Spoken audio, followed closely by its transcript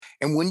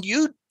And when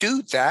you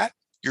do that,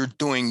 you're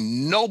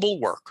doing noble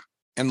work.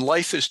 And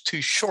life is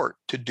too short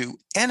to do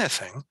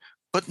anything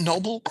but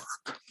noble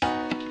work.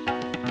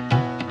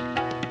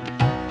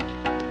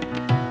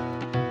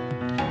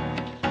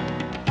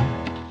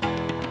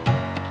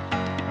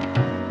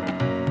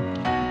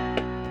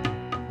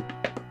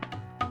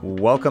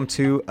 Welcome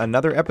to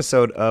another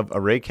episode of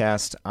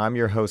ArrayCast. I'm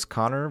your host,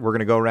 Connor. We're going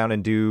to go around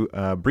and do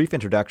brief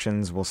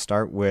introductions. We'll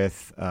start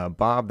with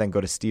Bob, then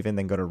go to Stephen,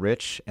 then go to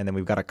Rich, and then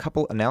we've got a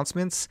couple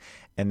announcements,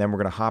 and then we're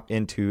going to hop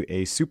into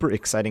a super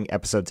exciting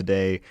episode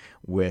today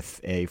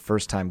with a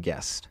first-time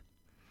guest.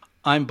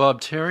 I'm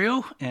Bob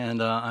Terrio,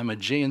 and I'm a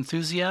J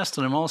enthusiast,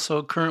 and I'm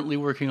also currently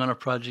working on a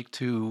project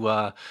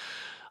to,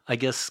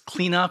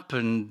 clean up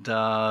and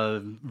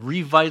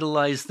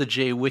revitalize the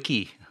J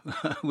Wiki.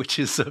 Which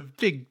is a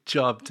big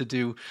job to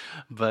do,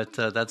 but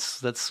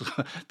that's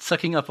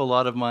sucking up a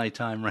lot of my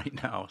time right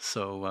now.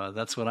 So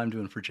that's what I'm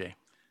doing for Jay.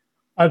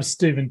 I'm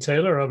Stephen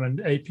Taylor. I'm an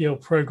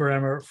APL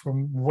programmer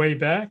from way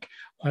back.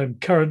 I'm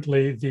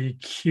currently the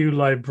Q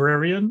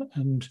librarian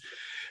and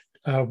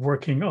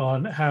working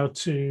on how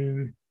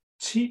to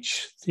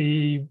teach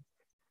the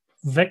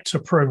vector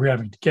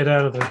programming to get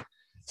out of the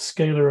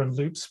scalar and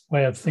loops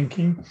way of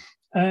thinking.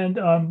 And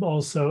I'm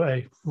also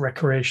a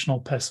recreational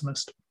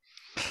pessimist.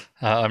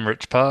 I'm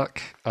Rich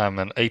Park. I'm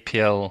an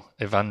APL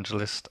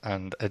evangelist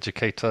and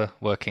educator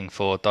working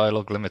for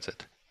Dialogue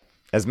Limited.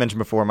 As mentioned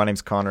before, my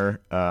name's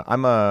Connor.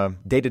 I'm a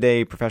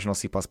day-to-day professional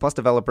C++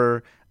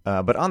 developer,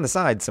 but on the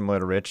side, similar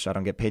to Rich, I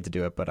don't get paid to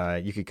do it,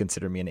 but you could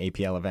consider me an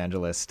APL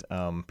evangelist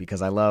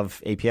because I love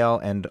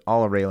APL and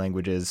all array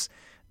languages,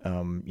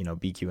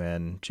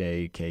 BQN,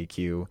 J, K,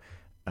 Q.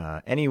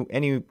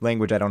 Any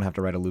language I don't have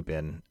to write a loop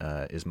in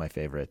is my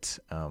favorite.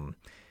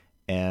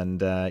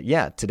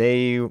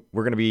 Today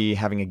we're going to be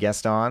having a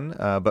guest on.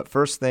 But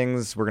first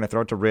things, we're going to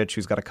throw it to Rich,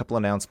 who's got a couple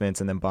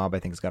announcements, and then Bob, I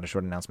think, has got a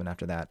short announcement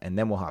after that, and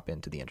then we'll hop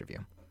into the interview.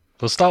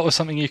 We'll start with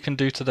something you can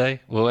do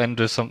today. We'll end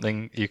with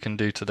something you can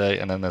do today,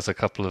 and then there's a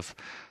couple of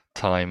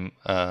time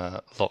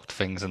locked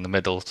things in the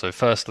middle. So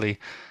firstly,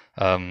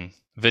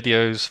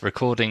 videos,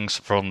 recordings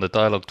from the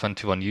Dialogue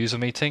 21 user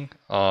meeting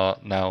are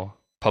now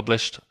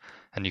published,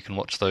 and you can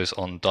watch those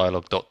on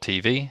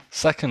dialogue.tv.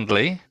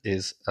 Secondly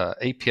is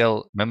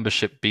APL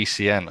Membership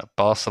BCN, a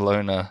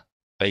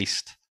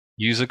Barcelona-based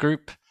user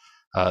group.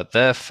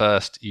 Their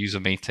first user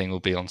meeting will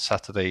be on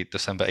Saturday,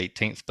 December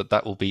 18th, but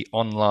that will be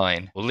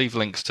online. We'll leave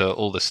links to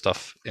all this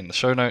stuff in the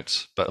show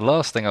notes. But the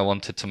last thing I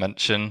wanted to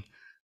mention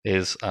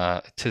is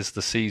it is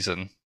the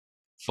season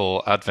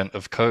for Advent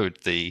of Code,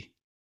 the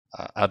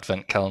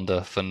advent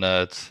calendar for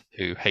nerds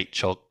who hate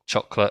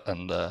chocolate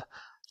and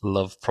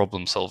love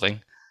problem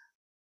solving.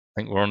 I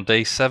think we're on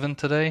day 7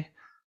 today,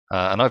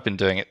 and I've been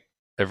doing it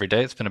every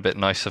day. It's been a bit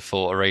nicer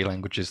for array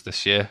languages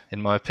this year,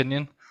 in my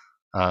opinion.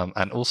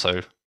 And also,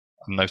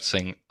 I'm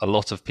noticing a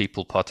lot of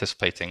people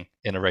participating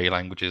in array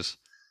languages,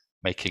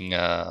 making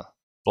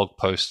blog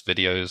posts,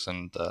 videos,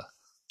 and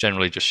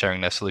generally just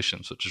sharing their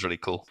solutions, which is really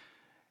cool.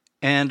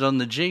 And on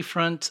the J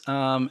front,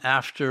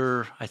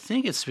 after I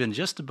think it's been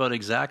just about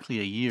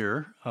exactly a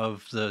year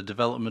of the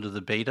development of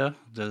the beta,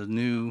 the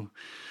new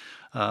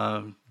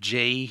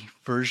J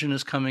version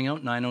is coming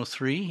out,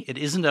 903. It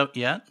isn't out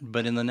yet,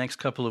 but in the next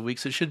couple of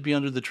weeks, it should be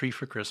under the tree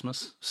for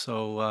Christmas.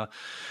 So,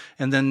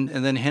 and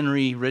then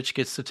Henry Rich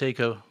gets to take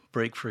a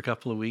break for a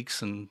couple of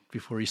weeks and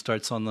before he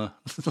starts on the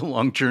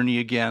long journey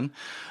again.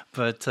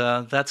 But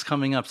that's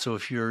coming up. So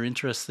if you're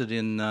interested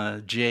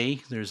in J,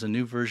 there's a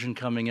new version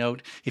coming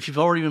out. If you've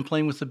already been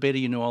playing with the beta,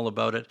 you know all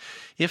about it.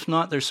 If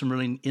not, there's some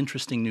really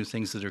interesting new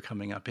things that are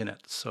coming up in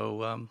it.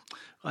 So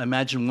I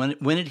imagine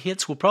when it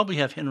hits, we'll probably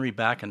have Henry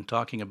back and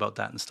talking about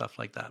that and stuff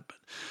like that.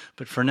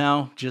 But for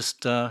now,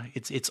 just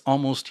it's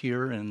almost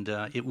here, and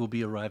it will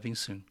be arriving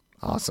soon.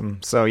 Awesome.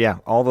 So yeah,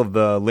 all of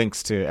the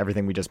links to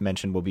everything we just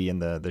mentioned will be in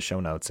the show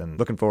notes, and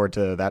looking forward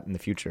to that in the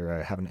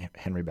future, having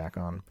Henry back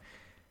on.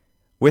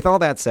 With all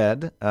that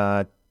said,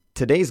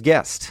 today's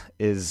guest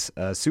is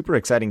a super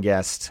exciting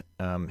guest.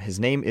 His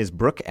name is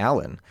Brooke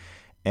Allen,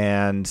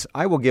 and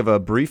I will give a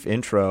brief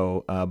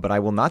intro, but I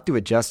will not do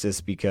it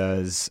justice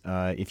because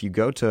if you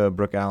go to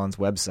Brooke Allen's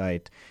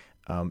website,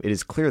 it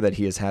is clear that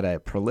he has had a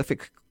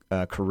prolific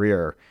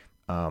career,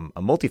 a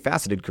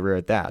multifaceted career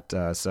at that.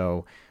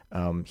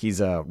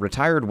 He's a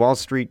retired Wall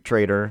Street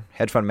trader,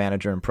 hedge fund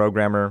manager, and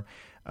programmer,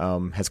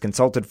 has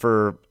consulted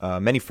for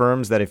many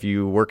firms that if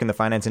you work in the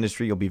finance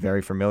industry, you'll be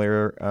very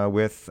familiar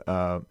with.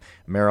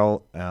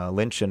 Merrill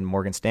Lynch and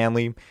Morgan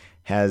Stanley.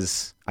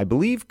 Has, I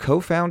believe,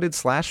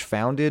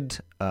 co-founded/founded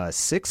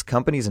 6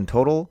 companies in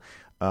total.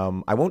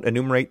 I won't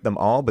enumerate them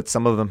all, but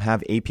some of them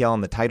have APL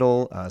in the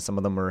title. Some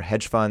of them are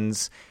hedge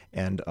funds,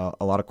 and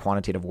a lot of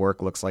quantitative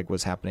work looks like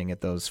was happening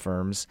at those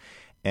firms.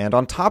 And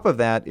on top of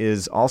that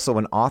is also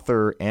an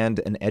author and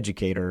an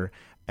educator,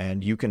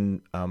 and you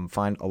can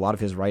find a lot of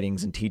his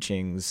writings and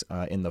teachings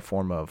in the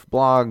form of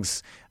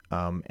blogs,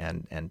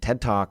 and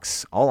TED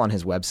Talks, all on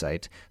his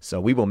website. So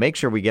we will make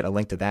sure we get a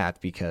link to that,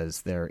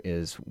 because there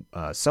is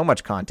so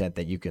much content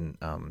that you can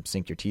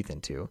sink your teeth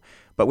into.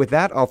 But with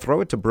that, I'll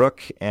throw it to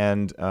Brooke,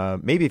 and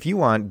maybe if you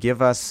want,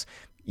 give us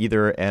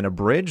either an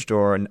abridged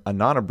or a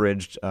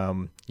non-abridged,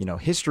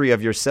 history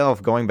of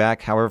yourself going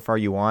back however far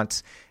you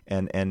want,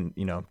 and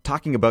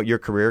talking about your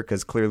career,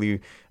 because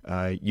clearly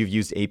you've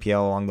used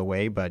APL along the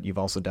way, but you've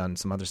also done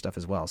some other stuff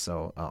as well.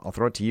 So I'll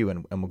throw it to you,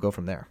 and we'll go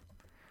from there.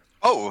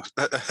 Oh,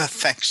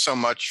 thanks so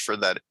much for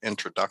that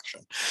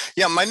introduction.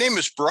 Yeah, my name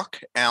is Brooke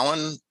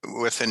Allen,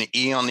 with an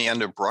E on the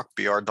end of Brooke,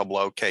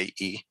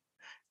 BROOKE,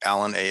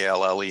 Allen,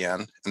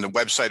 ALLEN. And the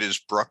website is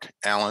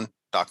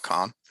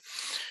brookeallen.com.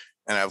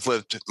 And I've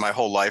lived my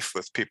whole life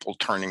with people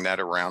turning that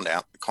around,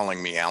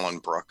 calling me Alan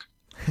Brooke.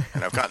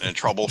 And I've gotten in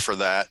trouble for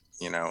that.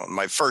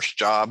 My first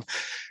job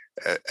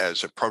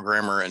as a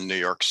programmer in New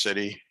York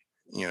City,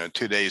 2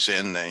 days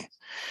in,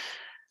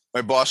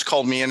 my boss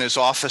called me in his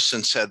office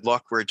and said,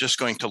 "Look, we're just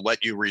going to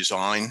let you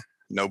resign.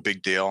 No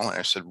big deal." And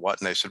I said, "What?"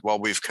 And they said, "Well,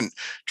 we've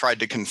tried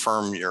to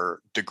confirm your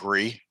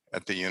degree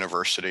at the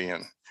university,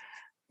 and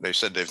they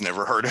said they've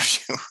never heard of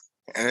you."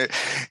 And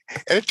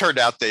it turned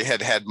out they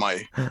had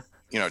my,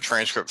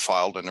 transcript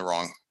filed in the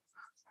wrong,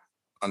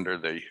 under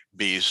the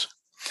B's.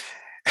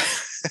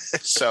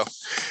 So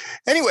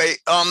anyway,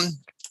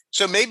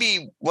 so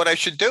maybe what I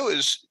should do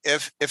is,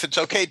 if it's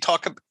okay,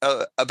 talk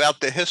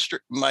about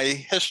my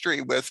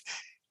history with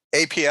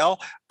APL.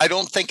 I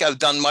don't think I've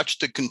done much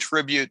to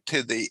contribute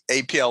to the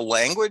APL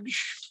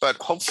language, but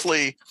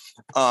hopefully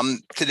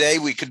today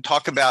we could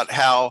talk about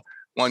how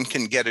one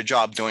can get a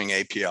job doing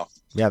APL.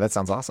 Yeah, that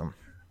sounds awesome.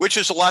 Which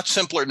is a lot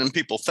simpler than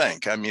people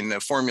think. I mean, the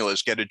formula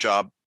is get a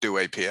job, do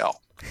APL,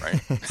 right?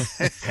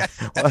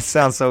 Well, that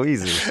sounds so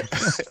easy.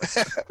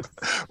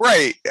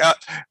 Right.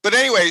 But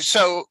anyway,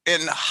 so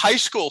in high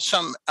school,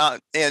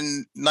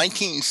 in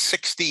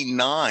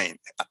 1969,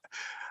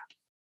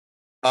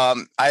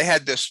 I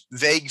had this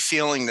vague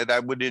feeling that I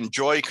would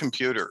enjoy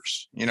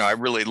computers. I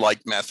really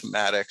liked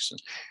mathematics.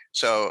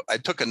 So I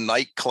took a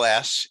night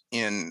class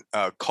in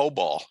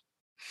COBOL.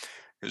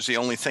 It was the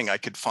only thing I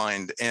could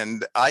find.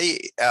 And I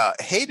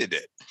hated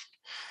it.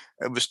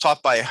 It was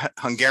taught by a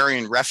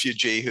Hungarian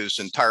refugee whose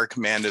entire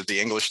command of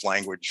the English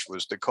language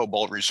was the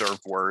COBOL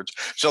reserved words.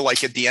 So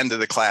like at the end of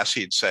the class,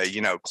 he'd say,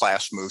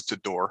 class move to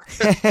door.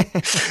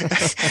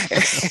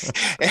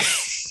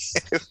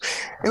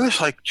 It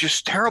was like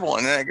just terrible.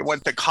 And then I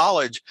went to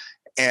college,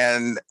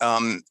 and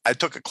I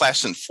took a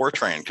class in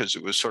Fortran because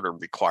it was sort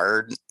of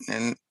required.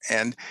 And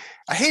I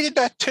hated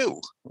that too,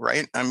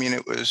 right? I mean,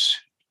 it was,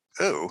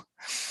 And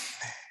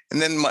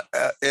then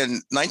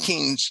in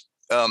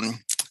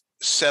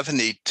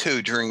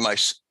 1972, during my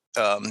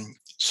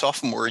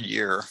sophomore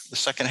year, the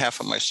second half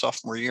of my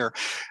sophomore year,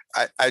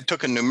 I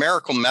took a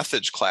numerical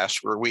methods class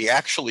where we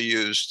actually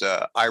used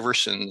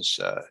Iverson's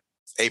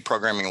A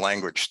Programming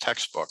Language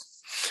textbook.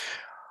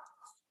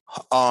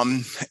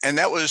 And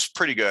that was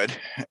pretty good.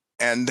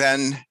 And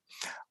then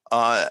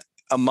a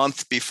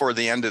month before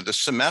the end of the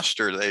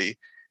semester, they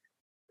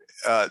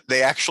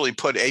actually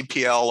put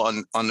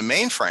APL on the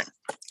mainframe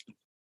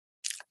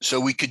so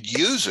we could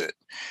use it.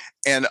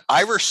 And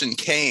Iverson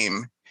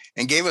came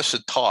and gave us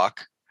a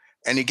talk,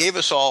 and he gave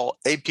us all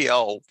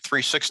APL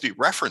 360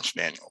 reference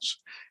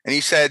manuals. And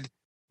he said,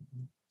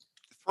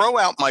 "Throw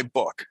out my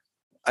book.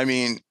 I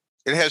mean,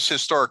 it has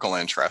historical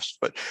interest,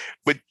 but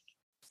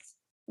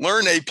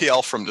learn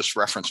APL from this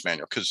reference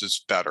manual because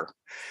it's better."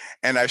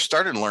 And I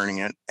started learning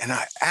it, and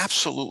I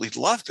absolutely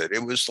loved it.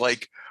 It was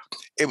like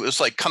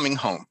coming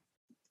home,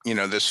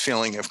 this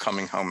feeling of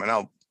coming home. And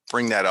I'll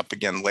bring that up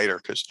again later,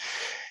 because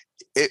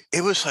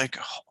it was like,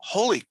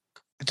 holy,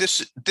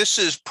 this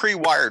is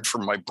pre-wired for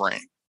my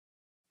brain.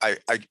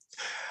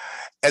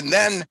 And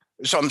then,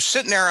 so I'm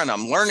sitting there and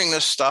I'm learning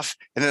this stuff,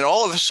 and then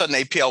all of a sudden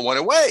APL went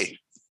away.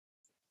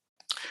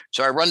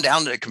 So I run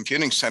down to the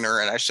computing center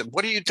and I said,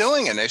 "What are you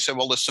doing?" And they said,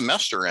 "Well, the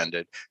semester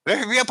ended."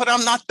 "Yeah, but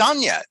I'm not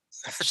done yet."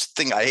 That's the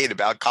thing I hate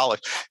about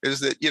college, is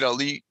that,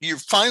 you're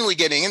finally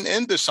getting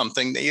into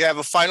something, that you have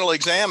a final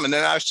exam, and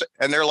then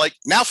they're like,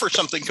 "Now for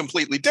something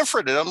completely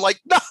different." And I'm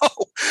like, "No."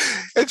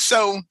 And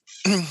so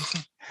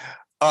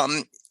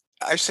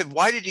I said,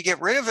 "Why did you get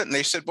rid of it?" And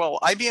they said, "Well,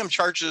 IBM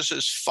charges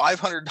us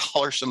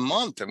 $500 a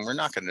month, and we're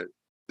not going to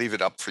leave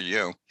it up for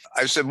you."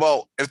 I said,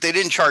 "Well, if they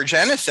didn't charge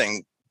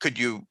anything, could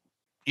you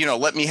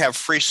let me have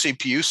free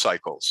CPU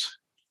cycles?"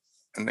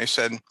 And they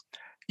said,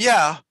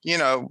 "Yeah,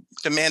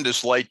 demand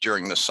is light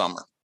during the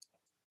summer."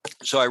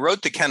 So I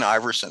wrote to Ken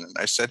Iverson and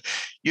I said,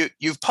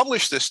 "You've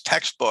published this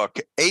textbook.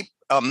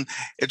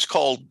 It's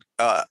called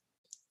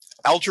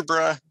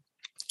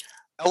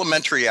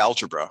Elementary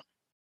Algebra.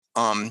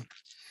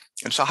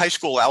 It's a high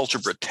school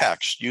algebra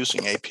text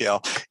using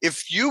APL.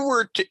 If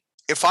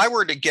I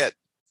were to get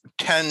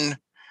 10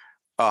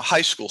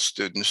 high school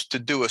students to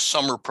do a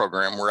summer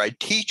program where I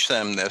teach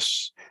them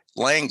this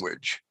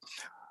language,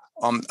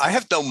 I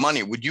have no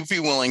money. Would you be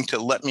willing to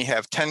let me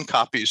have 10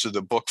 copies of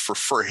the book for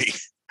free?"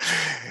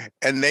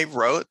 And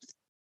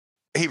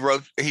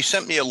he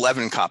sent me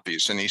 11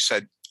 copies, and he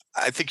said,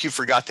 I think you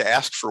forgot to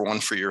ask for one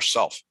for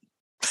yourself.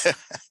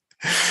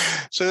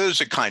 So it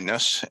was a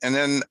kindness. And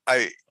then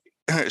I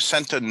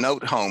sent a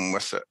note home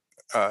with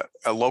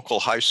a local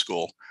high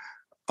school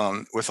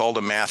with all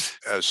the math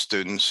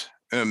students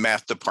in the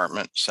math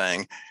department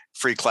saying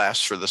free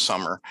class for the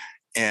summer.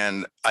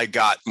 And I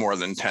got more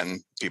than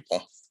 10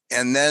 people.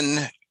 And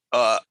then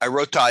I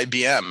wrote to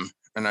IBM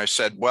and I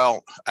said,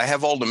 well, I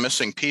have all the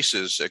missing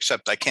pieces,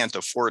 except I can't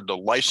afford the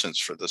license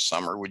for the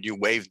summer. Would you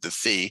waive the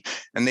fee?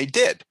 And they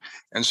did.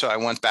 And so I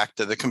went back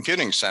to the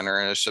computing center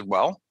and I said,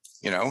 well,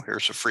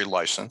 here's a free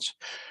license.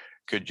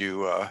 Could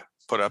you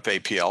put up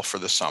APL for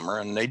the summer?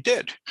 And they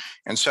did.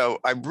 And so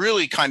I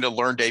really kind of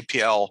learned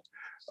APL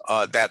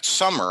that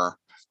summer,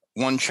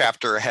 one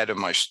chapter ahead of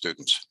my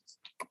students,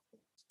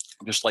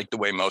 just like the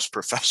way most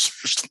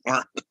professors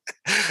learn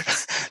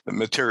the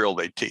material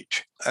they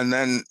teach. And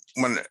then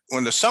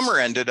when the summer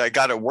ended, I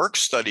got a work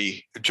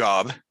study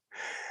job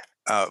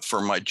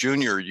for my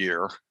junior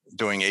year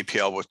doing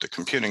APL with the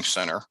computing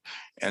center.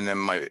 And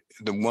then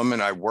the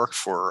woman I worked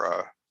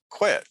for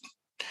quit.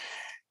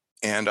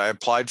 And I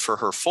applied for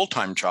her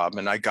full-time job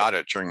and I got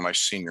it during my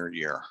senior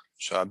year.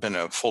 So I've been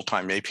a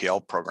full-time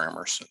APL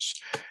programmer since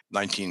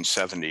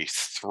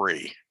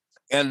 1973.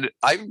 And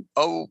I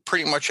owe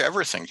pretty much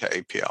everything to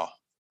APL.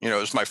 It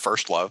was my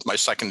first love. My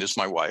second is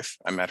my wife.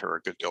 I met her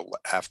a good deal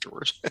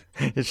afterwards.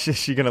 Is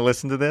she going to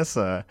listen to this?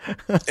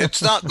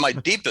 It's not my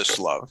deepest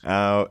love.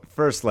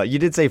 First love. You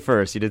did say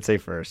first.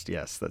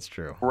 Yes, that's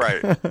true.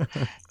 Right.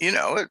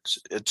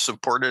 It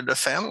supported a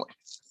family.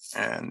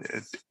 And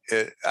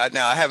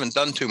now I haven't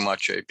done too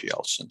much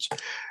APL since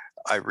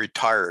I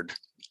retired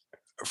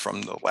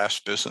from the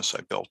last business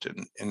I built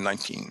in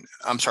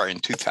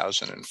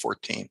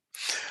 2014.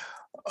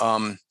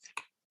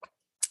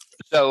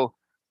 So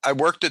I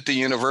worked at the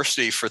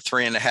university for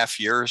 3.5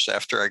 years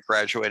after I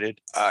graduated.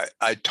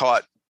 I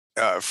taught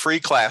free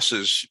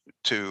classes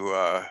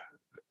to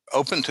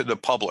open to the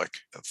public,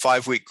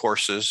 5-week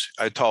courses.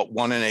 I taught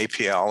one in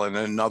APL and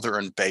another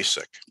in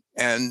BASIC.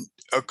 And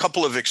a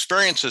couple of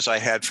experiences I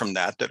had from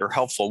that are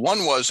helpful.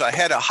 One was I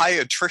had a high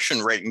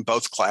attrition rate in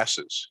both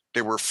classes.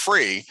 They were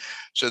free,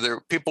 so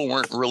people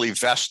weren't really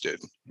vested.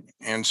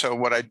 And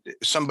so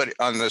somebody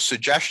on the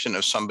suggestion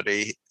of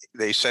somebody,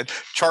 they said,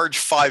 charge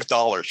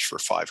 $5 for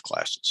 5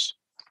 classes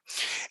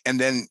and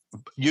then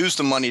use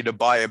the money to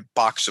buy a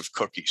box of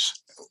cookies.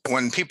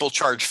 When people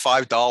charge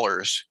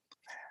 $5,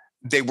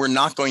 they were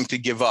not going to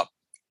give up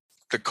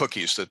the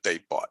cookies that they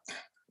bought.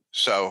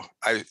 So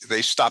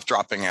they stopped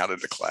dropping out of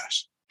the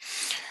class.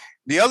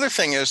 The other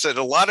thing is that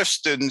a lot of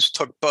students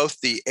took both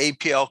the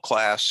APL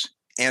class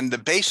and the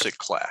BASIC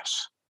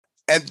class.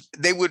 And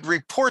they would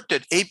report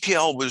that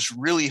APL was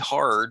really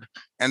hard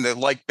and they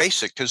liked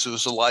BASIC because it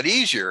was a lot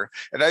easier.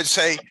 And I'd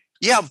say,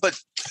 yeah, but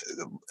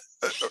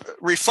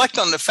reflect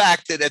on the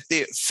fact that at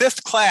the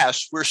 5th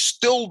class, we're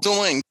still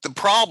doing the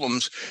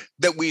problems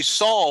that we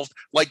solved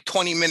like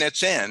 20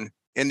 minutes in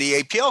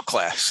the APL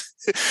class.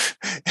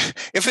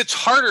 If it's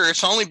harder,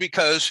 it's only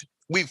because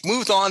we've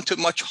moved on to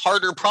much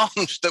harder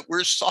problems that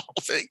we're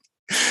solving.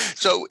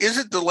 So is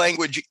it the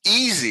language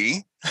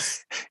easy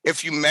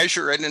if you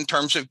measure it in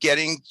terms of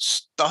getting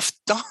stuff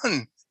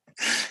done?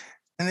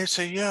 And they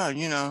say, yeah,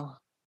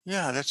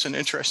 that's an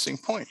interesting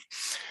point.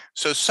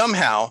 So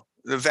somehow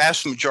the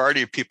vast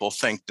majority of people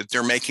think that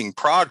they're making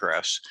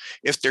progress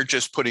if they're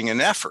just putting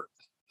in effort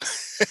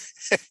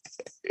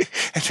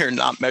and they're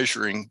not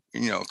measuring,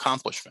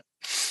 accomplishment.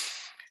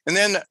 And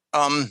then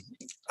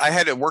I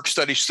had a work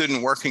study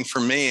student working for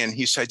me, and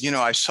he said,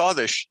 I saw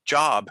this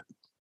job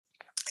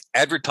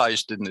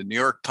advertised in the New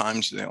York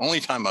Times, the only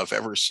time I've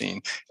ever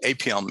seen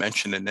APL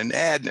mentioned in an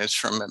ad, and it's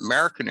from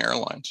American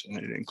Airlines, and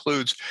it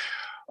includes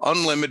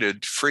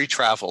unlimited free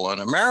travel on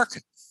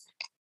American.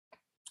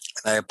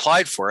 And I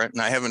applied for it,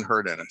 and I haven't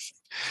heard anything.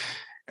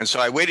 And so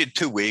I waited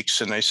 2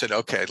 weeks, and I said,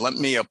 okay, let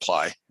me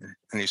apply.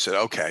 And he said,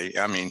 okay,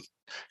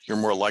 you're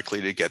more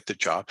likely to get the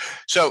job.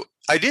 So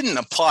I didn't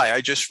apply.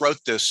 I just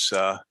wrote this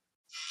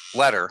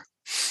letter,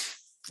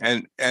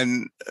 and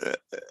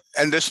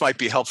this might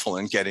be helpful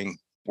in getting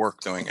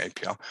work doing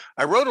APL.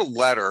 I wrote a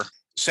letter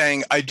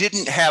saying I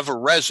didn't have a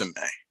resume,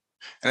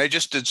 and I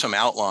just did some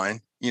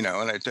outline, and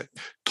I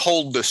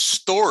told the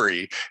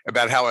story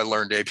about how I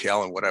learned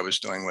APL and what I was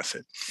doing with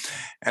it.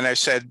 And I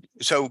said,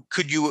 so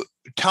could you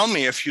tell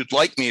me if you'd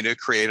like me to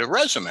create a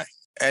resume?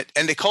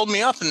 And they called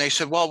me up and they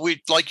said, well,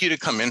 we'd like you to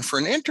come in for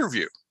an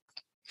interview.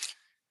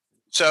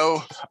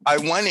 So I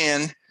went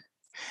in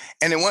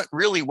and it went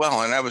really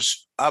well. And I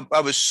was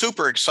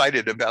super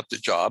excited about the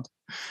job.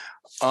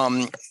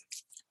 And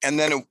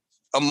then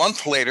a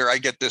month later, I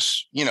get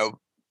this,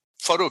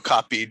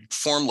 photocopied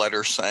form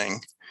letter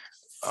saying,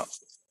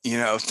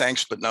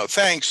 thanks, but no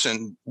thanks.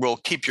 And we'll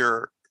keep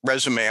your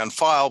resume on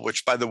file,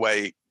 which, by the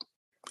way,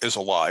 is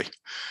a lie.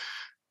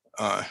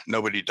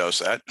 Nobody does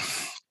that.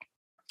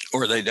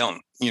 Or they don't,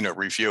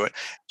 review it.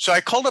 So I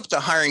called up the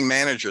hiring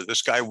manager,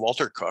 this guy,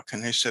 Walter Cook,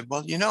 and they said,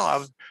 well,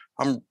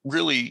 I'm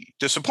really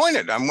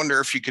disappointed. I wonder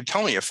if you could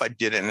tell me if I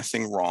did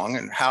anything wrong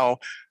and how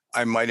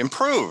I might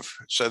improve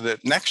so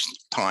that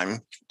next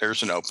time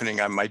there's an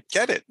opening, I might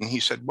get it. And he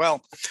said,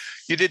 well,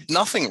 you did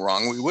nothing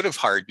wrong. We would have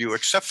hired you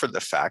except for the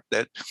fact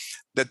that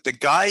the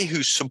guy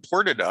who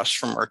supported us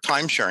from our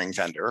time-sharing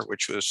vendor,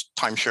 which was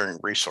Time Sharing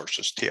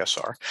Resources,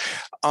 TSR,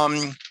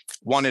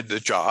 wanted the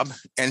job.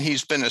 And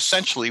he's been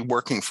essentially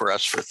working for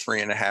us for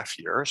 3.5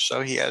 years.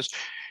 So he has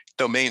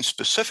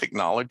domain-specific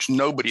knowledge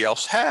nobody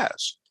else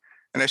has.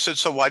 And I said,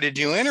 so why did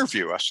you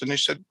interview us? And he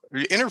said,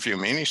 interview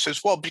me. And he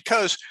says, well,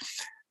 because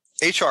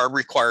HR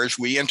requires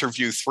we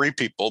interview 3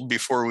 people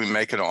before we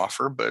make an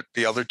offer, but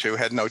the other 2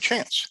 had no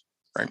chance,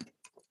 right?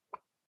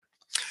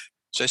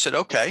 So I said,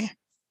 okay,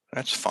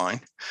 that's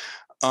fine.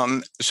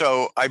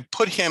 So I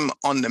put him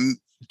on the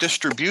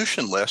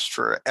distribution list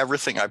for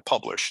everything I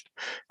published.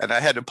 And I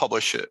had to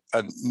publish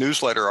a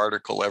newsletter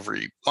article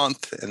every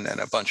month and then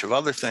a bunch of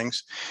other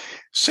things.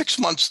 6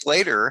 months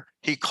later,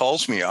 he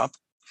calls me up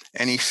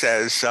and he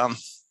says,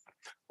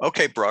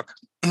 okay, Brooke,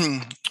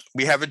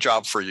 we have a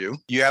job for you.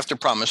 You have to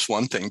promise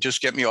one thing,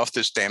 just get me off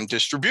this damn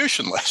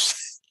distribution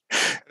list.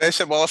 And I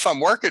said, well, if I'm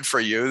working for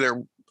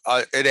you,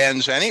 it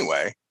ends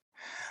anyway.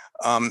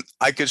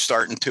 I could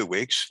start in 2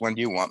 weeks. When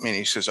do you want me? And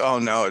he says, oh,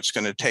 no, it's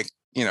going to take,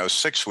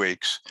 6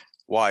 weeks.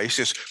 Why? He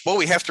says, well,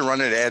 we have to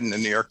run an ad in the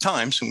New York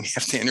Times and we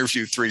have to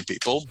interview 3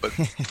 people, but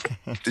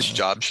this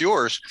job's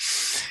yours.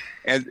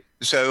 And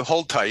so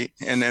hold tight.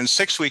 And then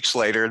 6 weeks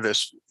later,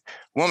 this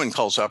woman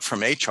calls up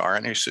from HR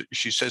and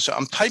she says,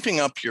 I'm typing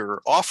up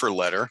your offer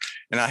letter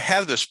and I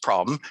have this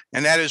problem.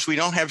 And that is we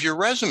don't have your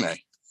resume.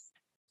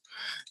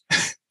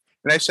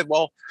 And I said,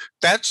 well,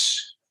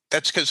 that's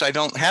because I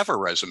don't have a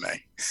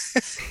resume.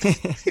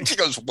 She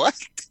goes, what?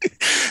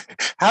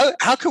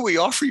 How can we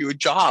offer you a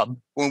job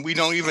when we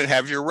don't even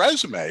have your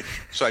resume?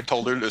 So I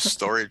told her this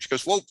story. She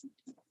goes, well,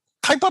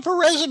 type up a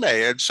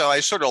resume. And so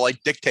I sort of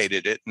like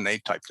dictated it and they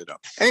typed it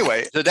up.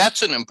 Anyway, so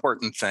that's an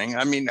important thing.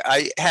 I mean,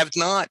 I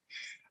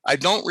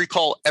don't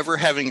recall ever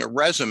having a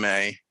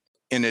resume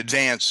in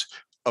advance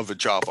of a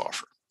job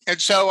offer. And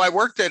so I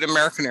worked at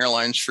American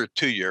Airlines for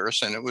 2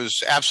 years, and it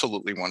was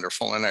absolutely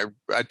wonderful. And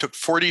I took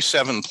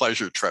 47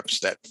 pleasure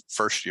trips that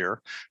first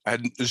year. I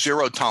had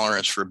 0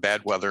 tolerance for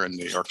bad weather in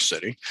New York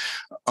City,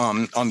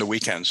 on the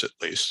weekends at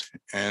least.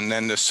 And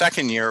then the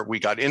second year, we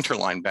got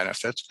interline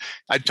benefits.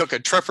 I took a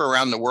trip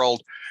around the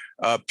world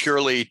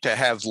purely to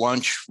have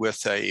lunch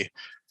with a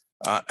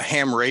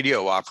ham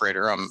radio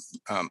operator.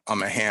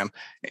 I'm a ham,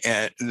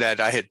 that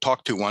I had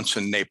talked to once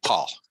in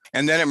Nepal.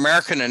 And then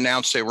American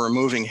announced they were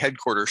moving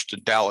headquarters to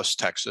Dallas,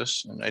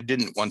 Texas, and I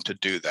didn't want to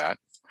do that.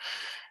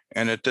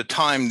 And at the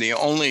time, the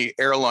only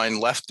airline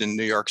left in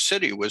New York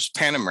City was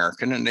Pan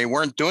American, and they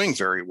weren't doing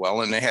very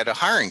well, and they had a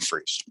hiring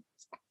freeze.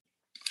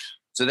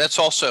 So that's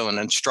also an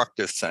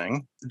instructive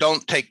thing.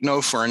 Don't take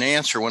no for an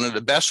answer. One of the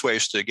best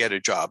ways to get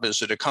a job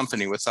is at a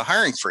company with a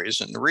hiring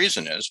freeze, and the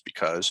reason is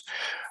because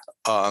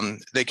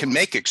they can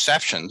make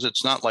exceptions.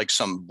 It's not like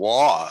some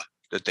law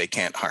that they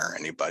can't hire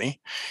anybody.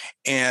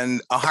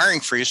 And a hiring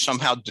freeze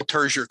somehow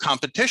deters your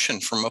competition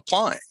from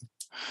applying.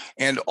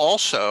 And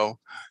also,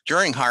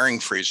 during hiring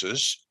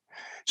freezes,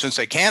 since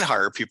they can't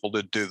hire people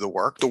to do the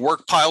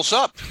work piles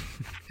up.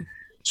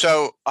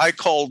 So I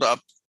called up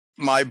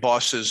my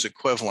boss's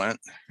equivalent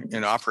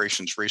in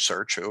operations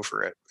research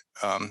over at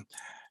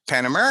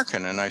Pan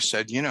American, and I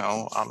said,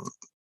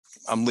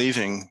 I'm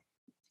leaving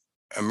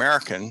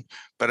American,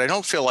 but I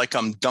don't feel like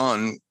I'm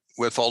done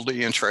with all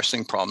the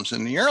interesting problems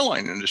in the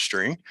airline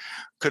industry.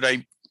 Could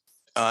I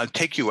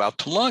take you out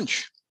to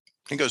lunch?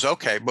 He goes,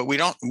 okay, but we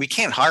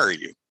can't hire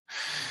you.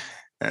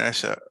 And I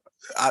said,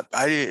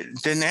 I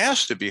didn't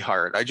ask to be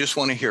hired. I just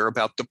want to hear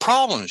about the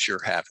problems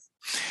you're having.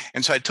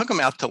 And so I took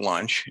him out to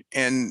lunch,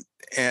 and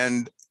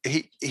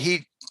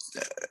he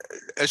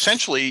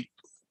essentially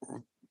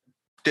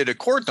did a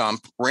core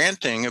dump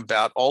ranting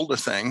about all the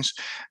things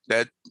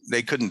that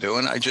they couldn't do.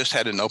 And I just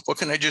had a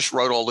notebook and I just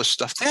wrote all this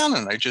stuff down,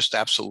 and I just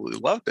absolutely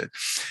loved it.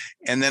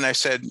 And then I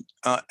said,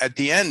 at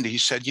the end, he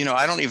said,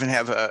 I don't even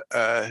have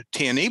a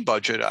T&E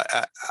budget.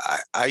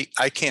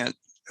 I can't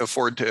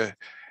afford to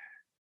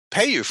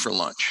pay you for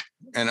lunch,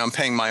 and I'm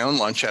paying my own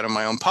lunch out of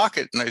my own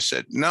pocket. And I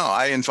said, no,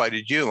 I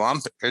invited you.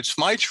 It's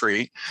my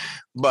treat.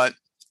 But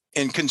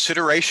in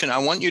consideration, I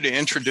want you to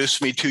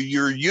introduce me to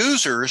your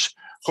users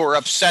who are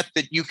upset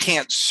that you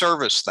can't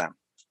service them.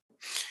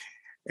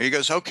 And he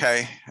goes,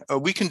 okay,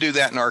 we can do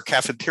that in our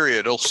cafeteria.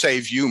 It'll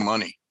save you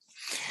money.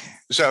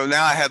 So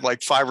now I had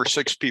like 5 or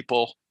 6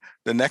 people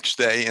the next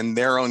day in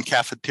their own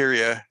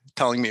cafeteria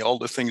telling me all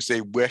the things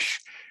they wish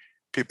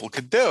people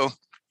could do.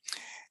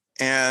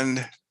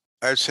 And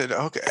I said,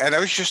 okay. And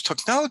I just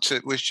took notes.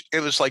 It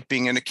was like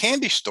being in a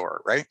candy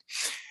store, right?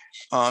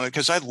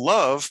 Because I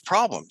love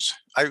problems.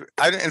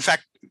 In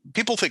fact,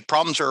 people think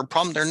problems are a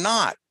problem. They're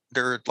not.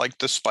 They're like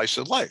the spice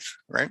of life,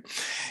 right?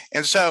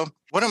 And so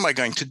what am I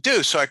going to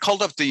do? So I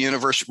called up the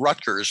University of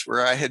Rutgers,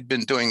 where I had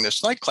been doing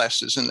this night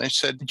classes, and they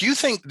said, do you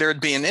think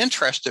there'd be an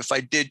interest if I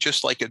did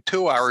just like a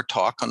 2-hour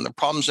talk on the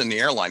problems in the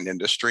airline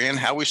industry and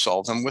how we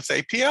solve them with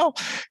APL?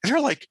 And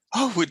they're like,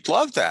 oh, we'd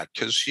love that,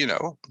 because,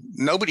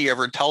 nobody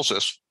ever tells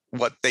us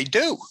what they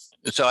do.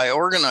 So I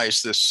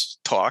organized this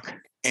talk,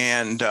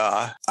 and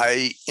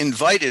I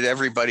invited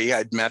everybody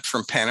I'd met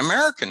from Pan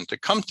American to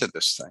come to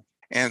this thing.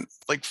 And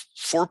like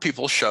 4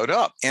 people showed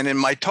up. And in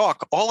my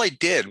talk, all I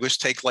did was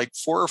take like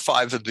 4 or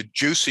 5 of the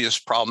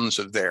juiciest problems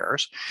of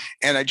theirs,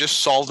 and I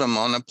just solved them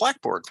on a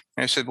blackboard.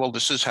 And I said, well,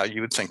 this is how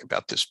you would think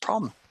about this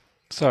problem.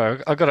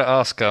 So I got to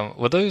ask,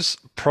 were those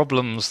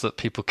problems that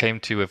people came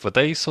to you with, were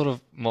they sort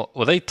of more,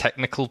 were they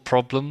technical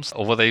problems,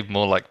 or were they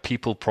more like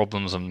people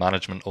problems and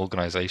management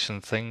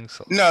organization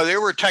things? No, they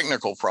were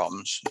technical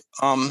problems.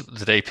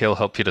 Did APL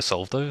help you to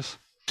solve those?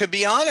 To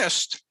be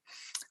honest,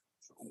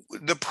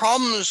 the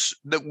problems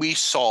that we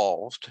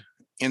solved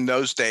in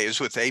those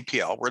days with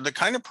APL were the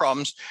kind of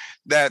problems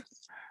that,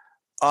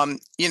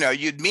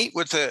 you'd meet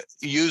with a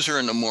user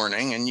in the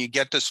morning and you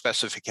get the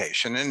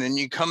specification, and then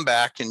you come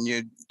back and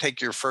you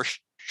take your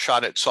first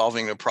shot at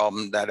solving the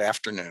problem that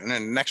afternoon. And the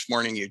next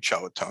morning you'd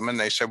show it to them and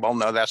they say, well,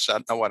 no, that's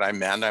not what I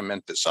meant. I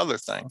meant this other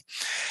thing.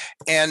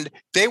 And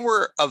they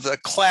were of the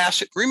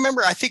class.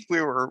 Remember, I think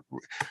we were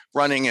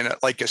running in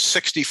like a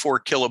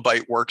 64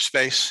 kilobyte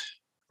workspace,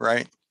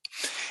 right?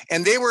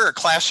 And they were a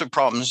class of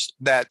problems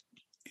that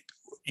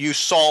you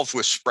solve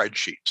with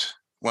spreadsheets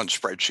when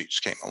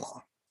spreadsheets came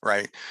along,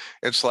 right?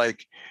 It's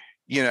like,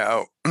 we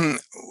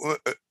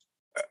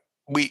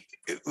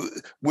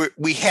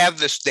have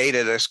this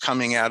data that's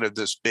coming out of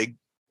this big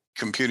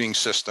computing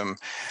system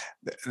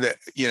that,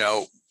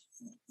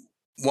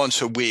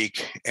 once a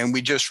week, and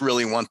we just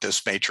really want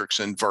this matrix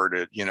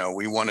inverted.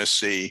 We want to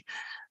see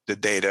the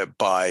data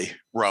by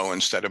row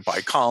instead of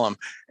by column.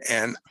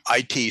 And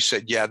IT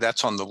said, yeah,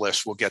 that's on the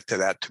list. We'll get to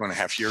that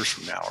 2.5 years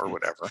from now or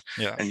whatever.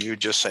 Yeah. And you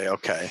just say,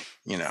 okay,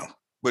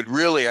 But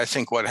really, I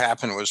think what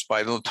happened was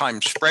by the time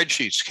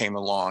spreadsheets came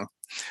along,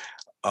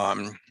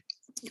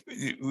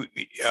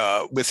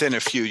 within a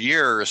few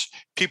years,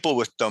 people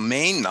with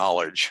domain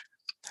knowledge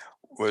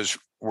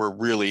were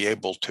really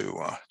able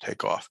to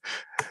take off.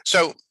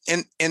 So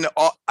in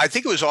I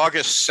think it was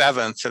August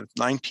 7th of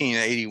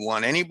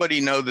 1981. Anybody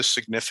know the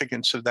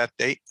significance of that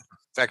date?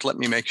 In fact, let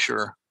me make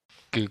sure.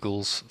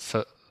 Google's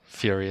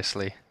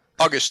furiously.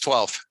 August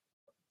 12th.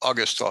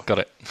 Got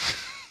it.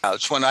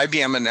 It's when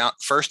IBM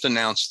first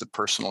announced the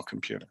personal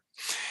computer.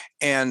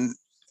 And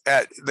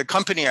at the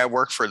company I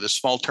worked for, the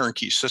Small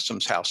Turnkey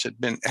Systems House,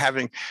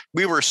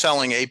 we were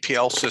selling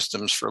APL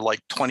systems for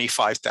like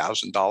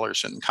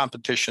 $25,000 in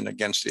competition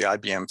against the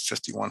IBM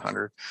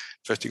 5100,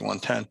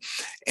 5110.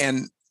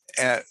 And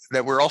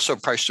that were also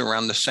priced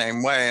around the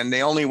same way. And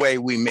the only way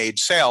we made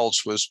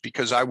sales was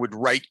because I would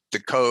write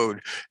the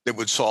code that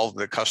would solve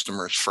the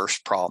customer's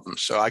first problem.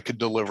 So I could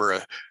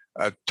deliver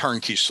a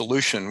turnkey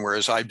solution,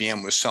 whereas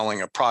IBM was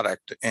selling a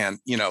product and,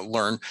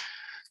 learn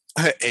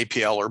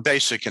APL or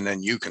BASIC, and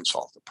then you can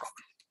solve the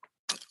problem.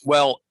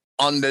 Well,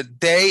 on the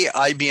day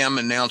IBM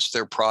announced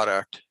their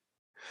product,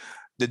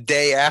 the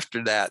day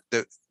after that,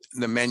 the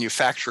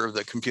manufacturer of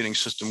the computing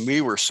system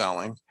we were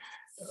selling,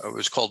 it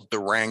was called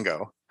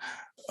Durango,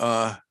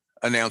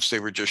 announced they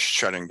were just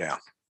shutting down.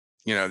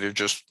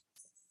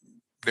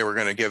 They were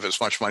going to give as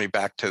much money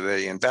back to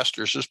the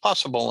investors as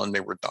possible, and they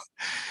were done.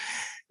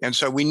 And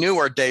so we knew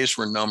our days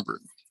were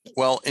numbered.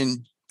 Well,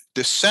 in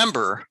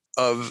December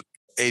of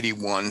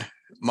 81,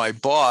 my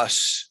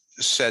boss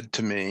said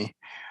to me,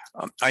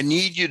 I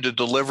need you to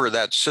deliver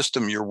that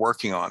system you're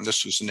working on.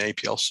 This was an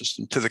APL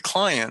system to the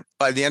client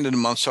by the end of the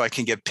month so I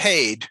can get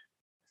paid,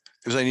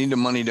 because I need the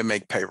money to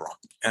make payroll.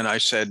 And I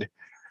said,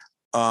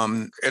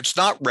 it's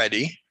not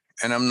ready,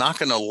 and I'm not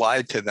going to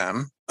lie to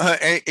them.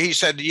 And he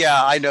said,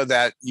 yeah, I know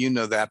that. You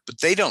know that, but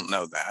they don't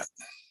know that.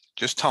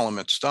 Just tell them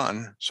it's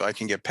done so I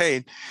can get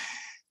paid.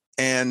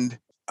 And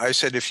I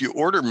said, if you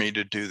order me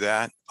to do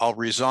that, I'll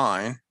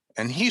resign.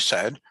 And he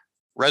said,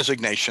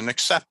 resignation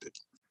accepted.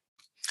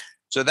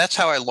 So that's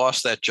how I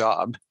lost that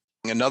job.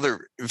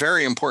 Another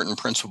very important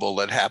principle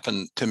that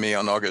happened to me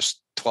on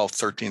August 12th,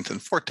 13th, and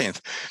 14th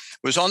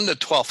was on the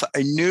 12th,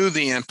 I knew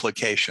the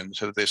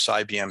implications of this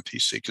IBM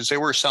PC because they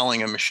were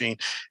selling a machine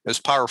as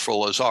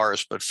powerful as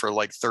ours, but for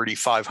like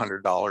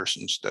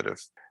 $3,500 instead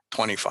of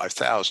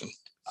 $25,000.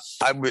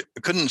 I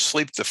couldn't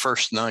sleep the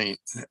first night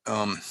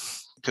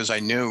because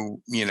I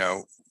knew,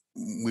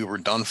 we were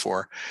done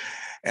for.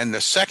 And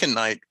the second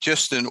night,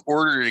 just in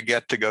order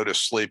to go to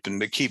sleep and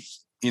to keep,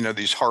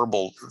 these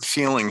horrible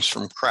feelings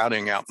from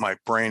crowding out my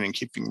brain and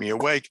keeping me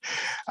awake,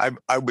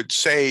 I would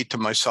say to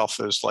myself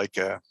as like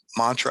a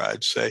mantra,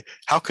 I'd say,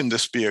 how can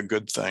this be a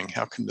good thing?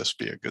 How can this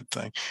be a good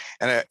thing?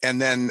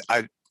 And then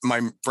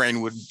my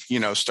brain would,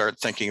 start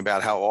thinking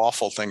about how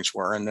awful things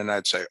were. And then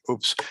I'd say,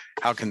 oops,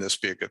 how can this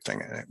be a good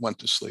thing? And I went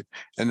to sleep.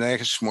 And the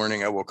next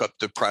morning I woke up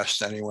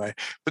depressed anyway.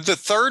 But the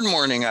third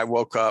morning I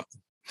woke up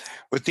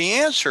with the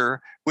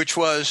answer, which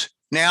was,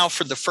 now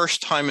for the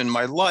first time in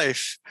my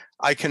life,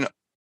 I can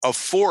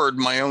afford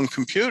my own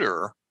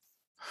computer.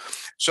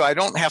 So I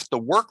don't have to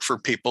work for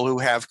people who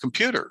have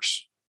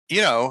computers.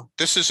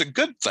 This is a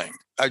good thing.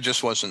 I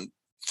just wasn't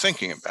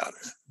thinking about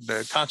it,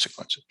 the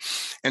consequences.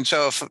 And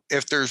so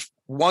if there's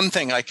one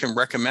thing I can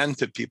recommend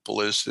to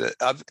people is that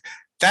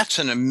that's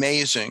an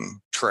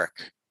amazing trick.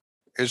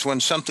 is when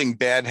something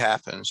bad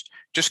happens,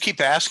 just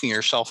keep asking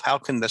yourself, how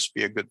can this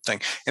be a good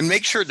thing? And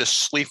make sure to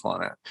sleep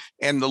on it.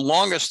 And the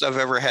longest I've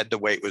ever had to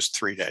wait was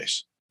 3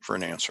 days for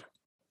an answer.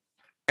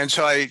 And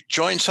so I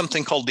joined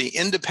something called the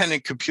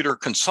Independent Computer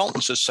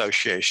Consultants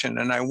Association.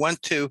 And I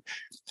went to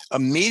a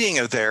meeting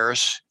of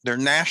theirs, their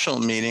national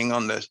meeting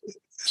on the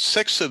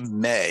 6th of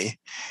May.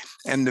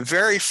 And the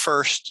very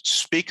first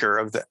speaker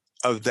of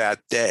that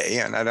day,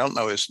 and I don't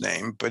know his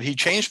name, but he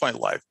changed my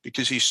life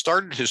because he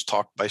started his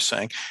talk by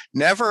saying,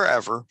 never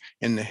ever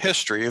in the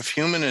history of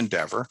human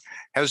endeavor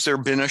has there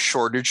been a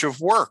shortage of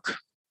work.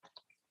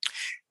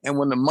 And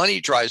when the money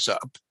dries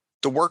up,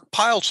 the work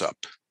piles up.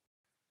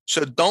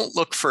 So don't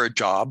look for a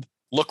job,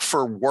 look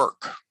for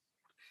work,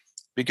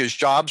 because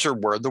jobs are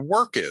where the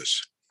work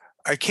is.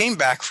 I came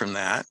back from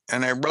that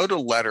and I wrote a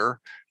letter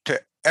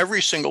to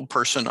every single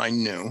person I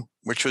knew,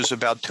 which was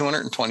about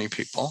 220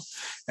 people.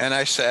 And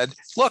I said,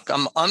 look,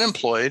 I'm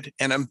unemployed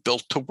and I'm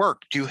built to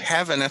work. Do you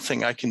have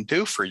anything I can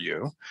do for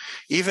you,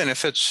 even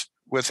if it's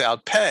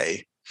without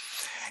pay?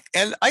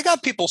 And I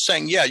got people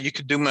saying, yeah, you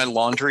could do my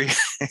laundry,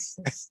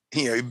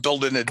 you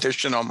build an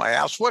addition on my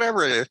house,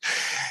 whatever it is.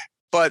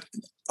 But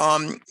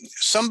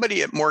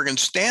somebody at Morgan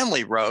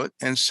Stanley wrote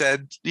and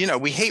said,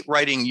 we hate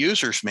writing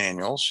users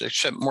manuals,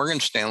 except Morgan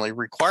Stanley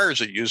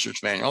requires a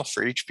user's manual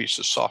for each piece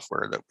of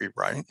software that we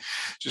write.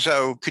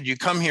 So could you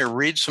come here,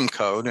 read some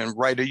code and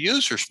write a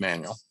user's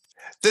manual?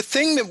 The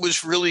thing that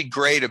was really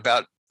great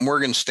about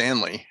Morgan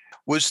Stanley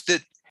was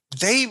that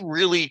they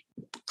really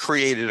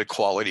created a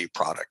quality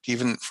product,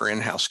 even for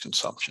in-house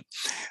consumption.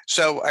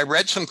 So I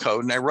read some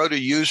code and I wrote a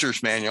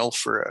user's manual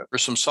for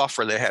some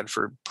software they had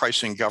for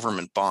pricing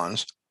government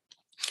bonds.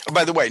 Oh,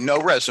 by the way,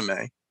 no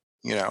resume.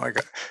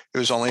 It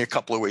was only a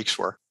couple of weeks'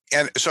 work.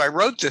 And so I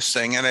wrote this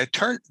thing and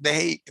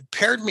they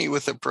paired me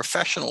with a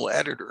professional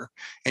editor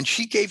and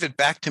she gave it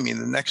back to me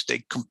the next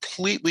day,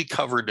 completely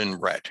covered in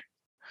red.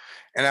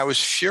 And I was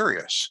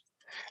furious.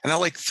 And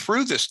I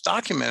threw this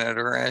document at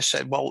her and I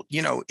said, well,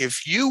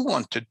 if you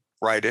want to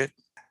write it,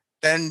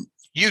 then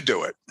you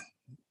do it.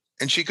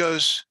 And she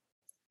goes,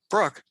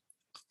 Brooke,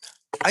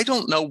 I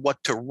don't know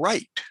what to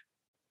write.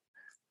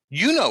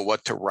 You know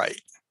what to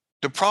write.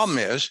 The problem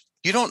is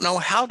you don't know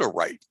how to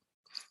write.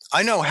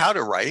 I know how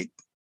to write,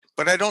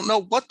 but I don't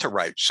know what to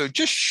write. So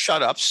just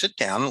shut up, sit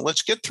down, and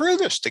let's get through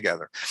this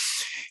together.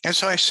 And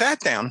so I sat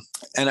down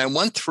and I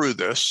went through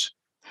this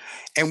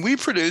and we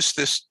produced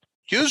this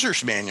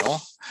user's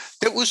manual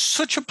that was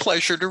such a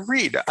pleasure to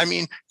read. I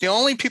mean, the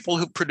only people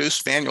who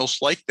produced manuals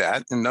like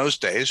that in those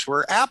days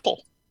were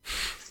Apple.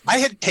 I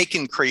had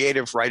taken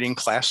creative writing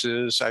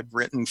classes. I'd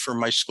written for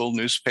my school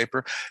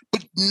newspaper,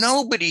 but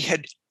nobody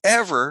had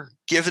ever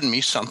given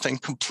me something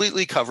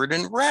completely covered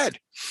in red.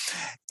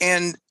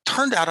 And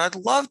turned out I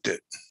loved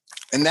it.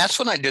 And that's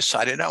when I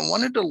decided I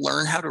wanted to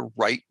learn how to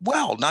write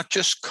well, not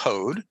just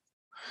code,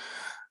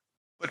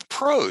 but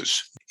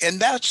prose. And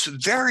that's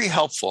very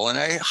helpful. And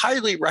I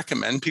highly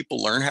recommend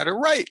people learn how to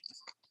write,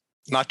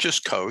 not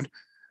just code,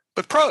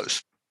 but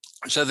prose.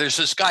 So there's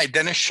this guy,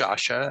 Dennis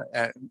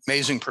Shasha,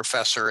 amazing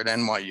professor at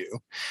NYU.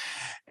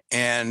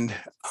 And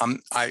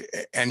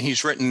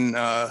he's written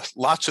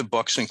lots of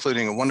books,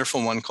 including a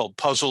wonderful one called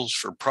Puzzles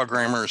for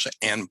Programmers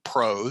and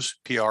Pros,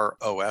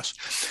 P-R-O-S.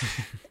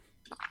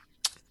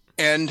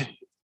 And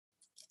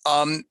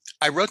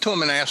I wrote to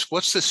him and I asked,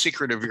 what's the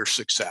secret of your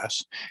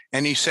success?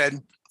 And he said,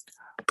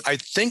 I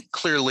think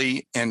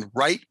clearly and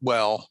write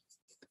well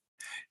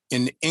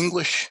in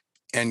English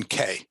and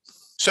K.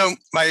 So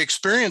my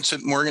experience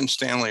at Morgan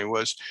Stanley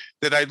was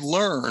that I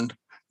learned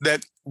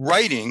that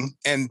writing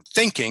and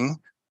thinking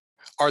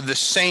are the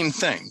same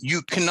thing.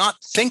 You cannot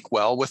think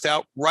well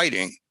without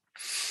writing.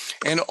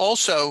 And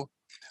also,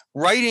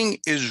 writing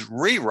is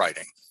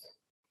rewriting.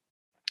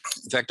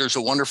 In fact, there's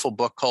a wonderful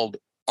book called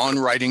On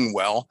Writing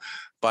Well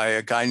by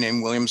a guy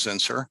named William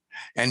Zinsser.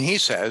 And he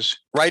says,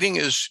 writing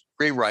is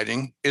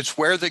rewriting. It's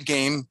where the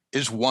game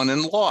is won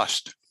and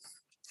lost.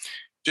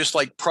 Just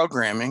like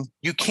programming,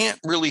 you can't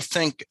really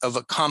think of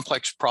a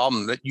complex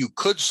problem that you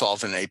could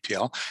solve in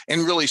APL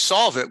and really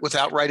solve it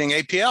without writing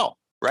APL,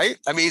 right?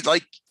 I mean,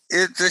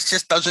 this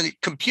just doesn't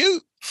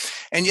compute.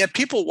 And yet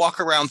people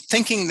walk around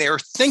thinking they're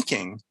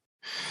thinking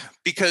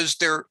because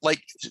they're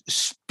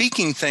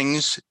speaking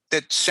things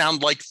that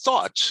sound like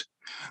thoughts.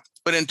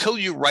 But until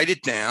you write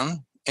it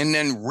down and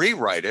then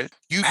rewrite it,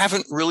 you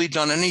haven't really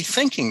done any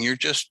thinking. You're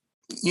just,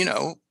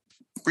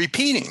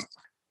 repeating.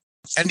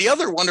 And the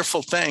other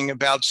wonderful thing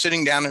about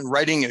sitting down and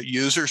writing a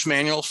user's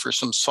manual for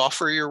some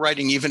software you're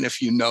writing, even if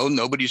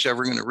nobody's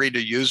ever going to read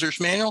a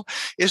user's manual,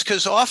 is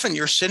because often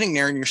you're sitting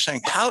there and you're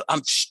saying,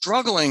 I'm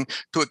struggling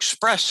to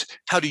express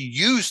how to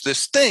use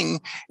this thing.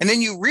 And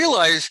then you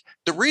realize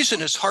the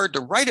reason it's hard to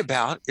write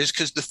about is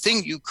because the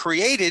thing you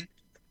created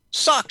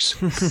sucks.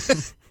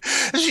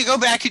 So you go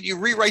back and you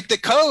rewrite the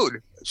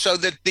code so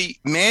that the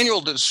manual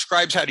that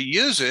describes how to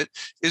use it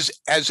is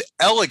as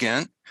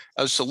elegant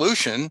a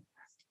solution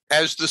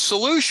as the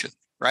solution,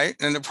 right?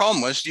 And the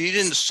problem was you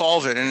didn't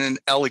solve it in an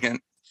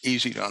elegant,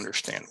 easy to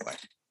understand way.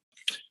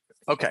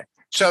 Okay,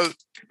 So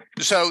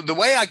the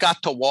way I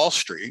got to Wall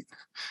Street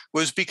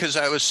was because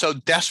I was so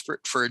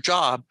desperate for a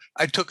job.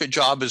 I took a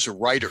job as a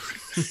writer.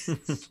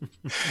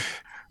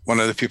 One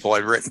of the people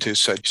I'd written to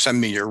said, "Send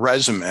me your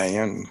resume."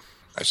 And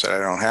I said, "I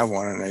don't have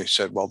one." And they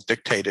said, "Well,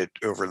 dictate it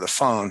over the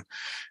phone."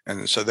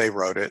 And so they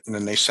wrote it, and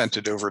then they sent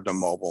it over to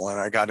mobile, and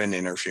I got an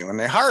interview, and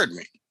they hired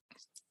me.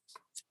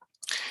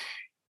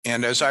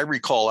 And as I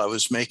recall, I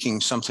was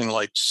making something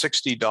like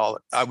 $60.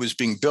 I was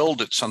being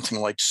billed at something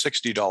like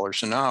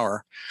 $60 an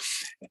hour,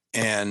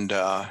 and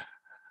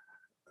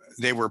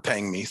they were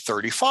paying me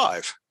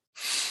 $35,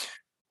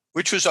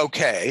 which was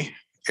okay.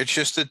 It's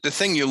just that the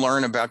thing you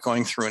learn about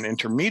going through an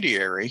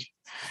intermediary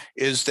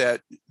is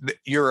that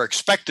you're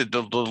expected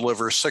to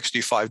deliver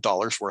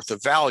 $65 worth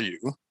of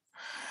value,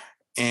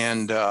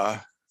 and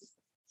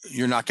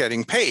you're not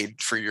getting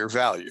paid for your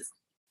value,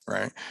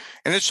 right?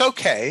 And it's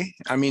okay.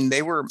 I mean,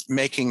 they were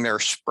making their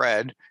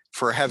spread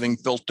for having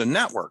built the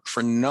network,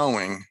 for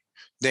knowing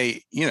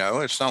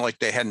it's not like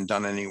they hadn't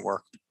done any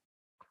work.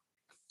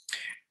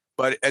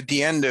 But at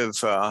the end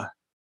of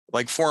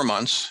like 4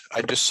 months,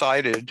 I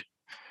decided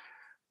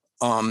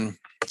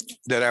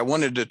that I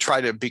wanted to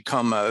try to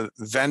become a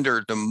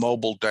vendor to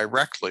mobile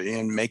directly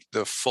and make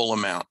the full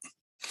amount.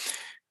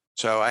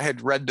 So I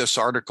had read this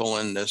article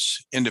in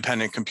this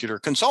Independent Computer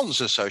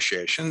Consultants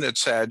Association that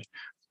said,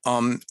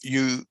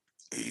 you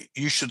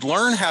should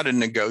learn how to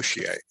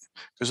negotiate,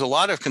 because a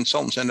lot of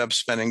consultants end up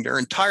spending their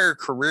entire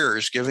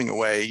careers giving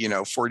away,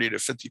 40 to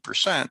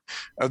 50%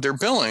 of their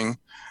billing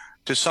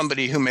to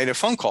somebody who made a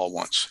phone call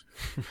once,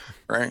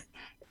 right?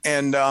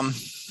 And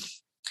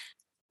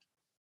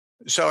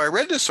so I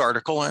read this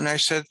article and I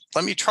said,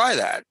 let me try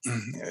that.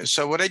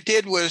 So what I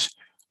did was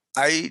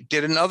I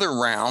did another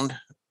round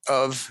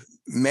of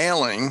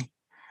mailing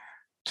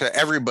to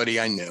everybody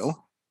I knew,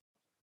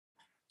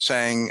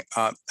 saying,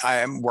 I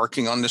am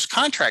working on this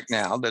contract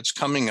now that's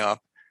coming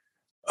up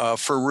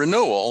for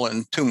renewal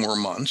in 2 more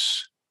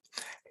months.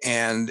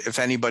 And if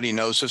anybody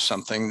knows of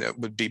something that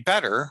would be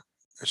better,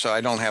 so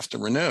I don't have to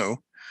renew,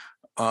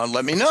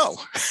 let me know.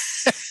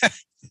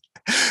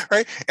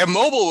 Right? And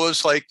mobile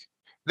was like,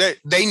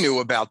 they knew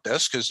about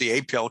this because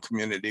the APL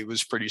community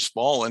was pretty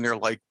small. And they're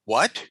like,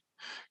 what?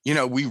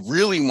 We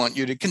really want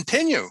you to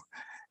continue.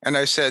 And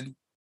I said,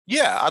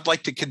 yeah, I'd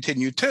like to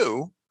continue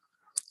too,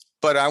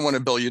 but I want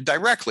to bill you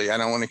directly. I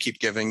don't want to keep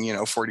giving,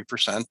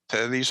 40%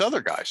 to these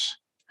other guys.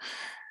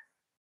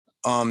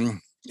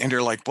 And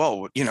they're like,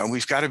 well,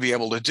 we've got to be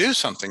able to do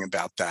something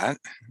about that.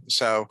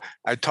 So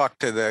I talked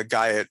to the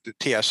guy at the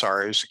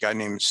TSR, who's a guy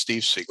named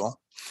Steve Siegel.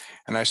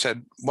 And I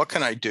said, what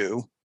can I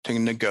do to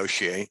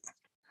negotiate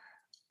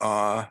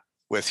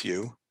with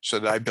you so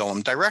that I bill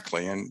them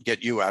directly and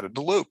get you out of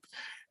the loop?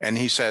 And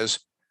he says,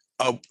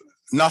 oh,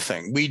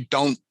 nothing. We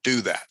don't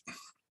do that.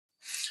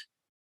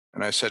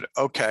 And I said,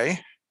 okay,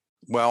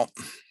 well,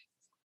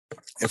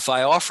 if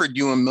I offered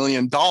you $1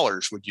 million,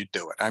 would you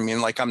do it? I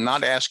mean, like, I'm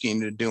not asking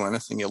you to do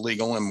anything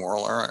illegal,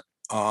 immoral, or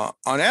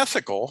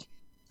unethical.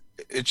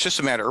 It's just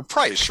a matter of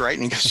price, right?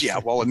 And he goes, yeah,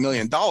 well, $1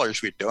 million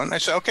we'd do it. And I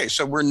said, okay,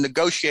 so we're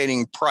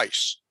negotiating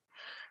price,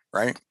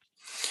 right?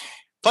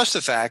 Plus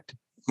the fact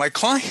my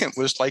client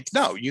was like,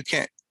 no, you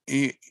can't,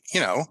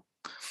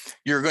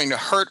 you're going to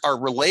hurt our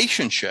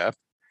relationship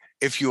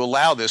if you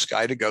allow this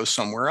guy to go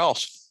somewhere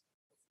else.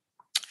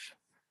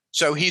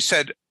 So he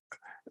said,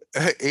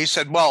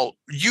 well,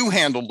 you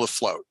handle the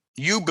float,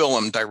 you bill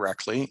him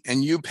directly,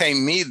 and you pay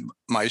me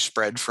my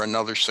spread for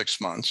another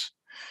 6 months.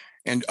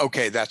 And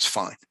okay, that's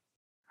fine.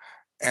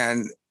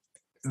 And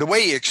the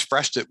way he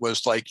expressed it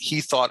was like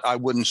he thought I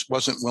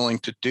wasn't willing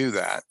to do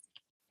that.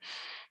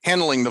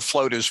 Handling the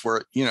float is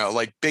where,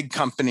 like big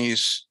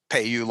companies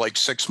pay you like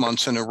 6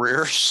 months in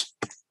arrears.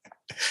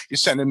 You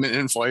send them an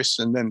invoice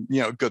and then,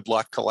 good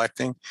luck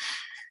collecting.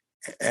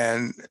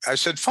 And I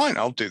said, fine,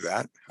 I'll do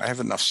that. I have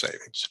enough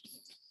savings.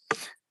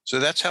 So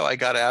that's how I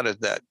got out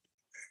of that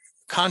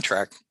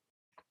contract.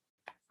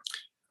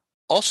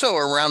 Also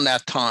around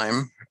that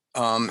time,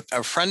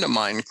 a friend of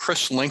mine,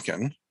 Chris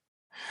Lincoln,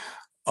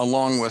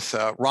 along with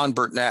Ron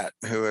Burtnett,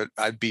 who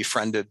I'd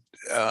befriended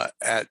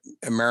at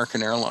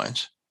American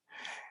Airlines,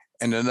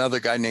 and another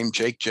guy named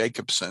Jake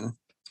Jacobson,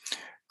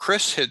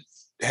 Chris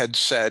had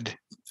said,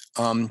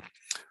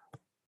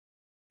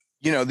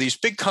 these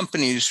big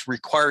companies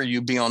require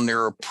you be on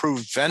their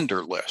approved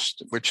vendor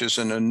list, which is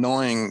an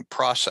annoying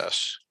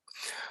process.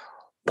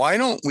 Why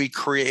don't we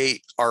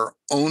create our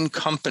own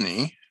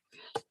company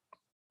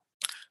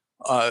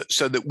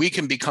so that we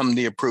can become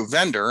the approved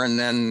vendor, and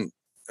then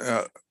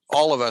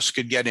all of us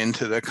could get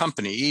into the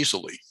company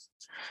easily,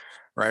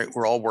 right?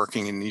 We're all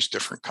working in these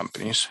different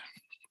companies.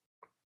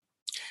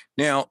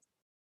 Now,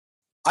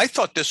 I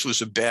thought this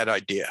was a bad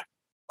idea,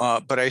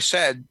 but I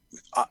said,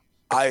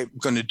 I'm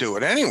going to do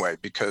it anyway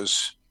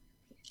because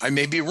I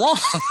may be wrong,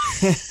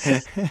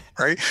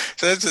 right?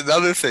 So that's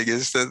another thing,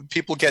 is that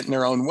people get in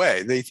their own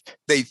way.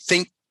 They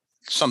think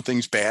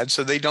something's bad,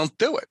 so they don't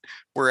do it.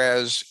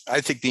 Whereas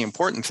I think the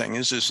important thing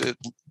is it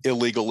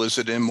illegal? Is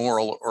it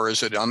immoral? Or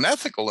is it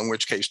unethical? In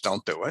which case,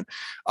 don't do it.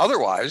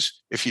 Otherwise,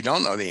 if you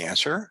don't know the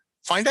answer,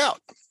 find out.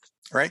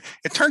 right?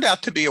 It turned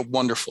out to be a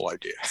wonderful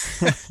idea,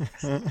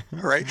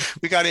 right?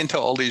 We got into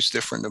all these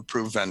different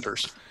approved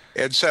vendors.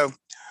 And so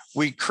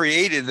we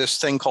created this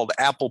thing called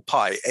Apple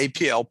Pie,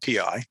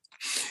 APLPI.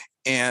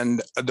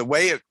 And the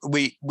way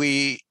we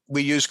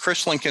used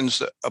Chris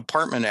Lincoln's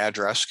apartment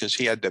address because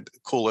he had the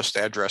coolest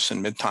address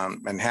in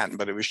Midtown Manhattan,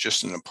 but it was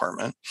just an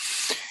apartment.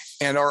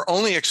 And our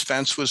only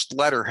expense was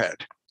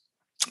letterhead.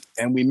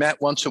 And we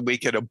met once a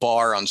week at a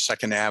bar on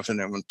 2nd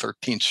Avenue and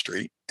 13th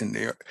Street in New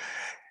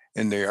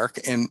York.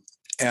 And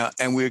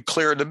we would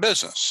clear the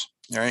business,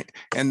 right?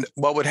 And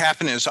what would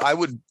happen is I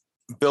would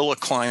bill a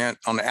client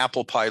on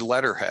Apple Pie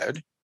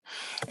letterhead,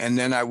 and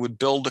then I would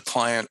bill the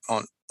client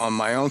on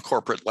my own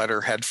corporate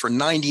letterhead for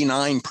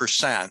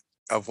 99%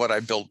 of what I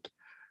billed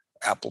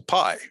Apple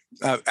Pie.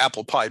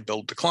 Apple Pie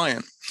billed the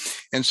client.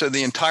 And so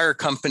the entire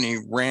company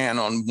ran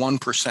on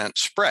 1%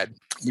 spread,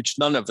 which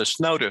none of us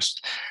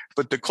noticed.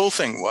 But the cool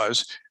thing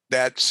was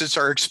that since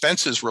our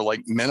expenses were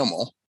like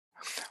minimal,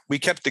 we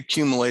kept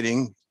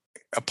accumulating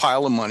a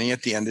pile of money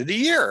at the end of the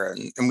year,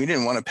 and we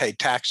didn't want to pay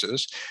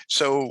taxes.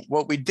 So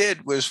what we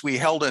did was we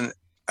held an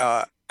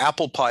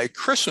Apple Pie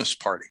Christmas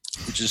party,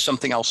 which is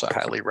something else I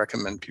highly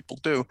recommend people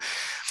do.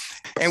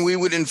 And we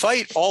would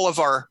invite all of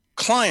our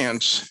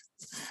clients.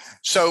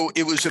 So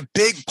it was a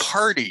big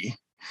party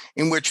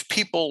in which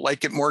people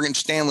like at Morgan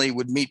Stanley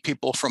would meet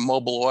people from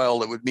Mobil Oil,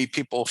 that would meet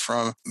people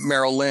from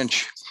Merrill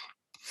Lynch.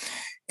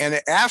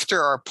 And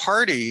after our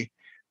party,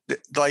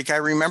 like I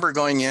remember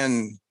going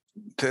in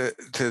to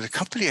the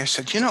company, I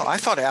said, I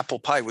thought Apple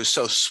Pie was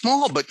so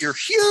small, but you're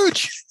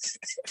huge.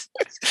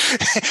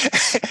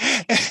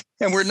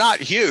 And we're not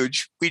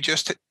huge. We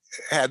just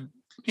had,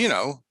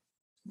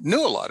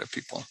 knew a lot of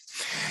people.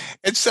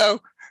 And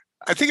so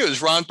I think it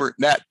was Ron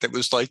Burnett that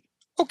was like,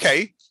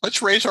 okay,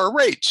 let's raise our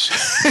rates.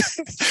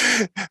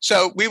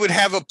 So we would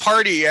have a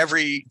party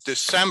every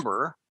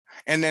December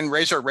and then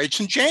raise our rates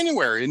in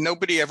January, and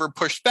nobody ever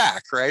pushed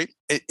back, right?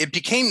 It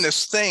became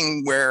this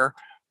thing where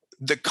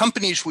the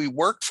companies we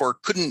worked for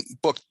couldn't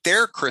book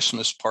their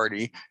Christmas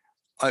party.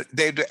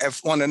 They'd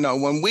want to know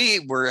when we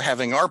were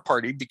having our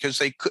party because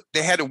they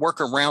had to work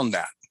around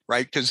that,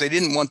 right? Because they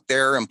didn't want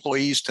their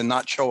employees to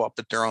not show up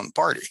at their own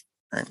party,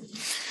 right?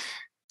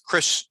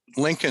 Chris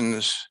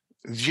Lincoln's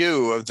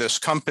view of this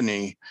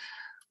company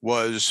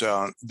was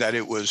that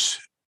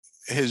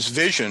his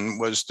vision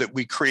was that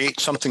we create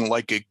something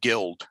like a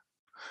guild,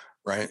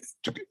 right?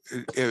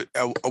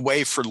 A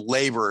way for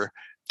labor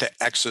to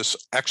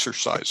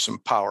exercise some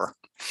power,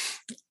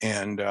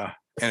 and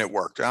it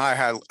worked.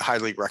 I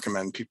highly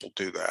recommend people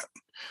do that.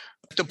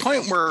 At the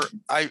point where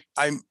I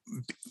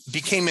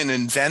became an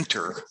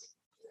inventor,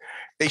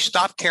 they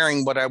stopped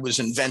caring what I was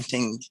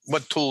inventing,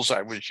 what tools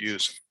I was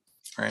using,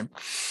 right?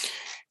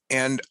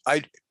 And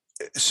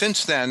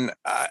since then,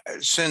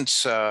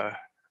 since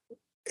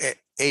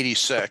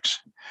 '86,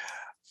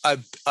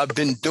 I've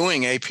been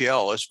doing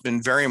APL. It's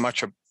been very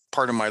much a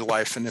part of my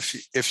life. And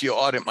if you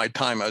audit my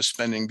time, I was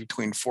spending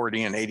between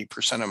 40 and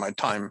 80% of my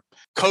time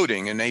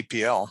coding in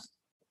APL.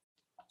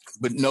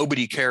 But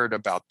nobody cared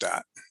about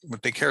that.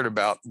 What they cared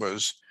about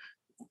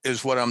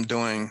is what I'm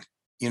doing,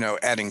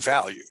 adding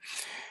value.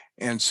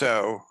 And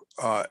so,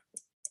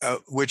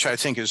 which I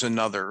think is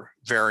another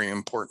very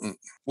important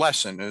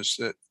lesson, is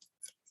that,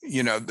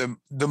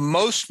 the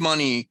most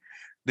money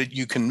that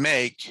you can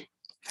make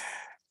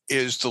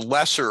is the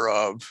lesser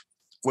of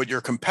what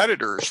your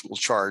competitors will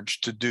charge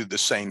to do the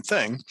same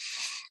thing,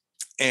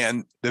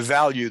 and the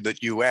value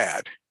that you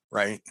add,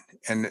 right?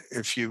 And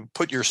if you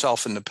put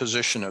yourself in the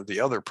position of the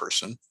other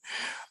person,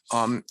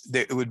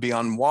 it would be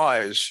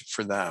unwise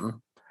for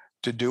them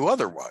to do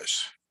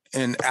otherwise.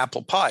 In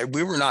Apple Pie,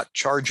 we were not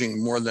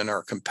charging more than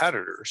our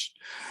competitors.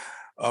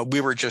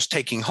 We were just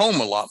taking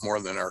home a lot more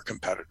than our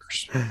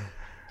competitors.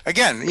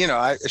 Again,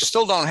 I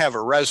still don't have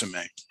a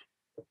resume.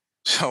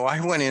 So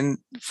I went in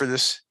for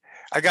this.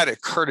 I got a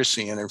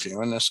courtesy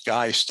interview, and this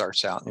guy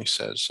starts out and he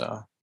says,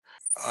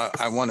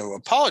 I want to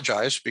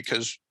apologize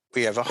because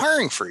we have a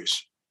hiring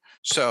freeze.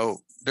 So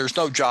there's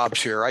no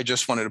jobs here. I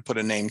just wanted to put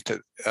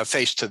a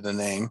face to the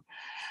name.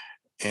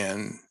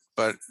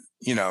 But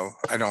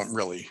I don't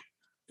really,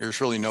 there's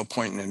really no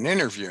point in an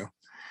interview.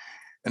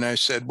 And I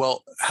said,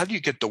 well, how do you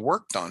get the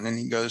work done? And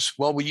he goes,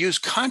 well, we use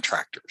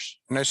contractors.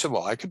 And I said,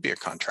 well, I could be a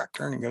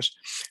contractor. And he goes,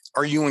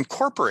 are you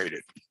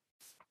incorporated?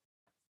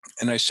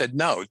 And I said,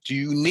 no. Do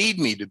you need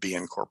me to be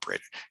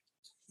incorporated?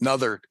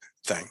 Another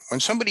thing, when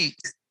somebody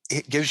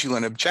gives you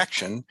an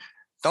objection,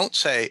 don't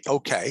say,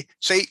 okay,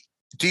 say,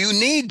 do you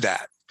need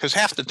that? Because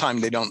half the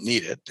time they don't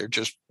need it. They're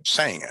just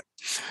saying it.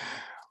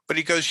 But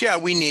he goes, yeah,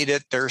 we need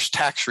it. There's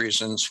tax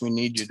reasons. We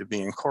need you to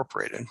be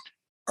incorporated.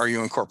 Are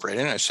you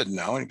incorporated? And I said,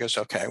 no. And he goes,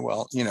 okay,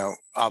 well,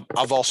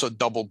 I've also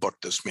double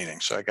booked this meeting,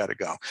 so I got to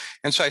go.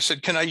 And so I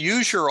said, can I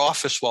use your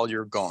office while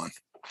you're gone?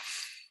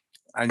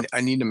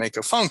 I need to make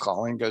a phone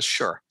call. And he goes,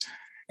 sure.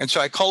 And so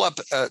I call up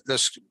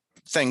this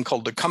thing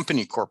called the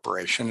company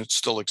corporation. It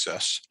still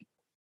exists.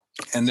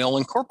 And they'll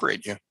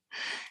incorporate you.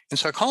 And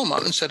so I called them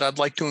up and said, I'd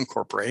like to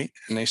incorporate.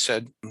 And they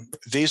said,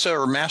 Visa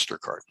or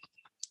MasterCard?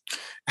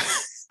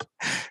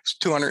 It's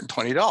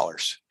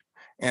 $220.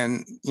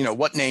 And,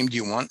 what name do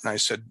you want? And I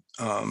said,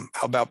 how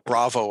about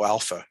Bravo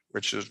Alpha,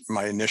 which is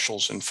my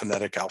initials in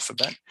phonetic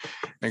alphabet.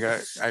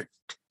 And I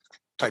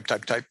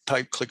type,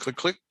 click, click,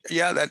 click.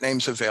 Yeah, that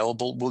name's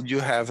available. Will you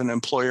have an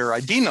employer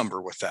ID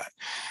number with that?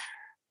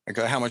 I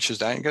go, how much is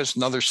that? He goes,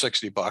 another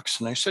 $60.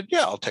 And I said,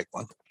 yeah, I'll take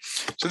one.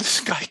 So this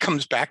guy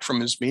comes back from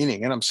his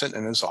meeting, and I'm sitting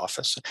in his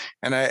office,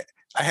 and I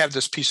have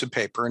this piece of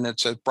paper, and it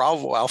says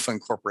Bravo Alpha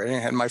Incorporated. I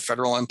had my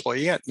federal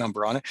employee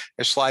number on it.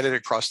 I slide it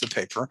across the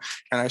paper,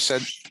 and I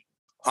said,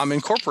 I'm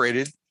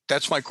incorporated.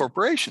 That's my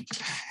corporation.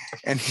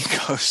 And he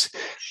goes,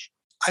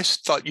 I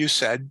thought you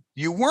said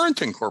you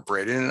weren't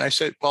incorporated. And I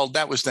said, well,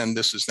 that was then,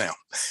 this is now.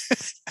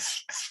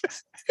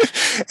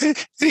 And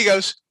he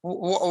goes,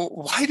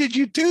 why did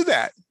you do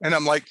that? And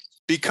I'm like,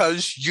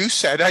 because you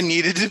said I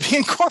needed to be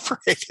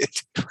incorporated,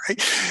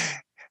 right?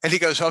 And he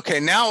goes, okay,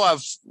 now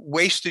I've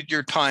wasted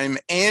your time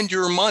and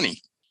your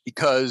money,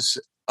 because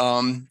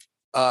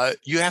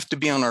you have to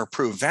be on our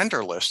approved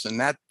vendor list, and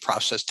that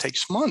process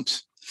takes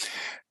months.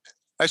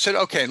 I said,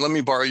 okay, let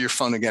me borrow your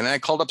phone again. And I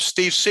called up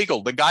Steve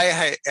Siegel, the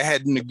guy I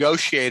had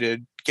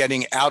negotiated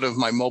getting out of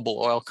my Mobil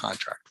Oil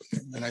contract with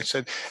him. And I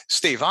said,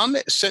 Steve, I'm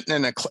sitting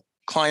in a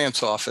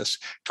client's office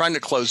trying to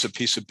close a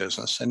piece of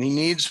business, and he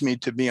needs me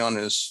to be on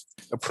his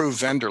approved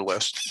vendor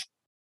list.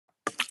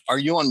 Are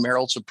you on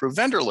Merrill's approved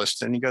vendor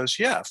list? And he goes,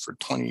 yeah, for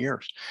 20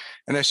 years.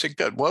 And I said,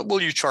 good. What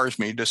will you charge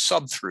me to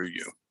sub through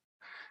you?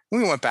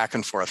 And we went back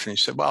and forth, and he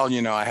said, well,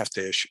 I have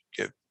to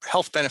get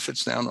health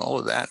benefits now and all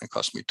of that. And it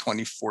cost me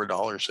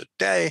 $24 a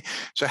day.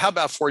 So how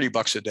about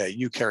 $40 a day?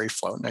 You carry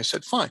float. And I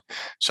said, fine.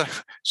 So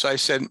I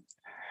said,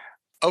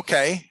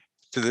 okay,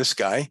 to this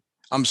guy,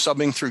 I'm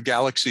subbing through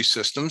Galaxy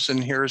Systems,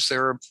 and here's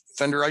their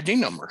vendor ID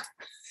number.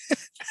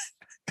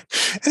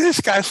 And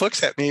this guy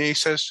looks at me and he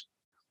says,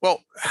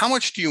 well, how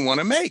much do you want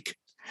to make?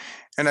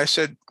 And I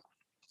said,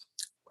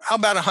 how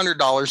about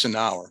 $100 an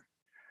hour?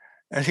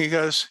 And he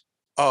goes,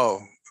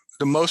 oh,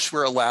 the most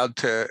we're allowed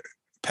to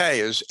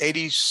pay is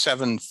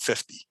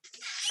 $87.50.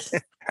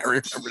 I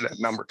remember that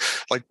number.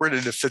 Like, where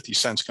did the 50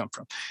 cents come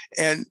from?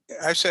 And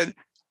I said,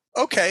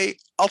 okay,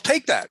 I'll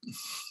take that.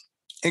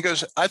 He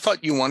goes, I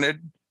thought you wanted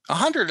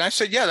 100. And I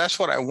said, yeah, that's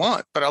what I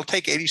want, but I'll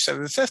take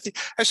 $87.50.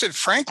 I said,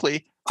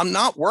 frankly, I'm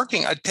not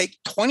working. I'd take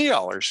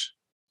 $20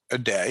 a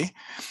day.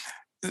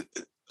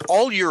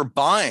 All you're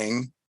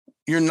buying,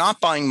 you're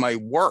not buying my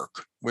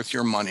work with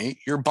your money.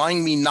 You're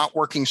buying me not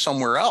working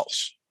somewhere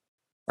else,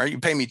 right? You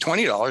pay me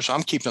 $20,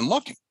 I'm keeping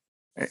looking.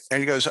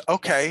 And he goes,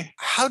 okay,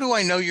 how do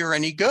I know you're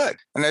any good?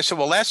 And I said,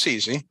 well, that's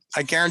easy.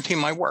 I guarantee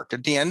my work.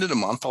 At the end of the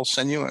month, I'll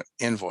send you an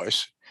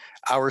invoice,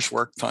 hours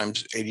work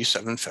times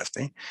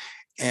 $87.50.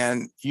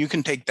 And you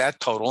can take that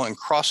total and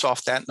cross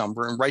off that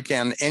number and write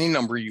down any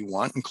number you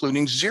want,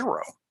 including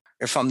zero,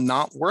 if I'm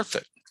not worth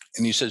it.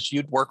 And he says,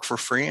 you'd work for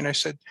free? And I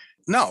said,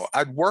 no,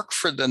 I'd work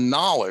for the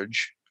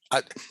knowledge.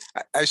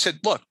 I said,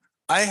 look,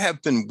 I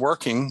have been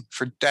working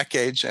for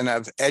decades, and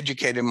I've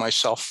educated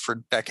myself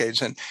for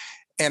decades. And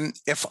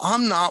if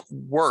I'm not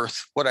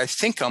worth what I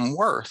think I'm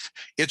worth,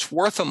 it's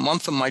worth a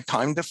month of my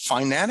time to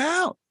find that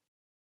out.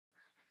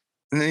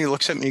 And then he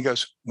looks at me, he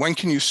goes, when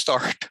can you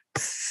start?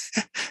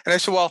 And I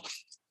said, well,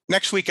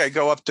 next week I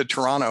go up to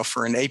Toronto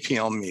for an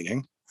APL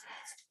meeting.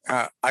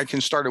 I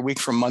can start a week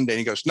from Monday. And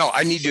he goes, no,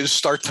 I need you to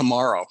start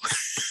tomorrow.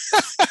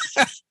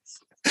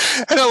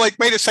 And I'm like,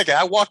 wait a second.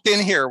 I walked in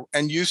here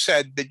and you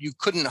said that you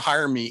couldn't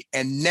hire me,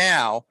 and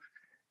now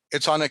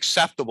it's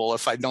unacceptable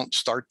if I don't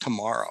start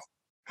tomorrow.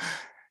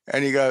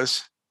 And he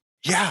goes,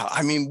 yeah,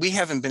 I mean, we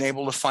haven't been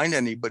able to find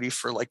anybody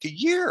for like a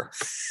year.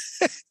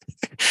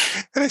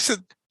 And I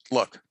said,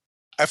 look,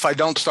 if I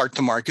don't start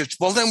tomorrow, he goes,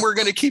 well, then we're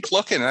going to keep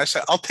looking. And I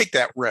said, I'll take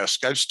that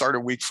risk. I'd start a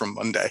week from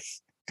Monday.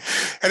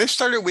 And I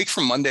started a week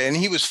from Monday, and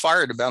he was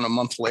fired about a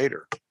month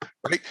later,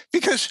 right?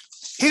 Because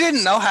he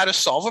didn't know how to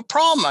solve a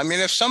problem. I mean,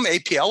 if some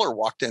APLer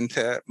walked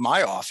into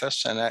my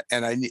office and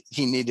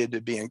he needed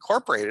to be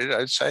incorporated,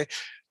 I'd say,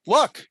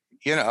 look,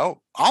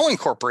 I'll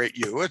incorporate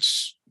you.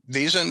 It's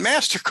Visa and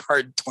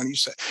MasterCard,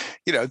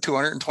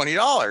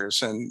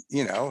 $220. And,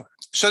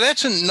 so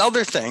that's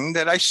another thing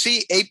that I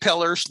see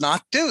APLers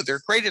not do.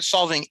 They're great at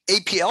solving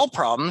APL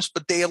problems,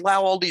 but they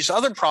allow all these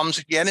other problems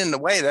to get in the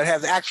way that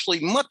have actually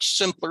much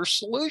simpler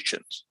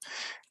solutions.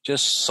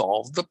 Just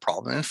solve the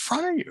problem in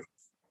front of you.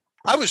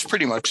 I was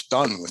pretty much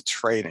done with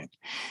trading,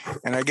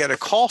 and I get a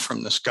call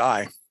from this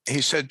guy.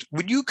 He said,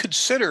 would you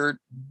consider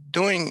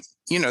doing,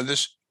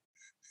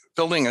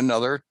 building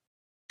another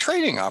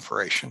trading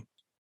operation?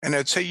 And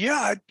I'd say,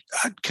 yeah,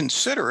 I'd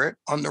consider it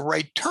on the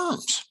right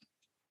terms.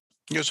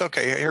 He goes,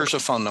 okay, here's a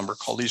phone number.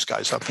 Call these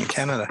guys up in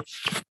Canada.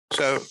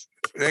 So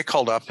they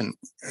called up and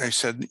they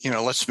said,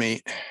 let's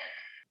meet.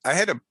 I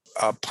had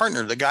a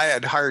partner, the guy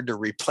I'd hired to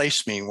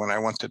replace me when I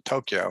went to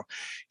Tokyo.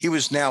 He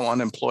was now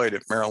unemployed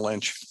at Merrill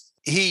Lynch.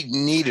 He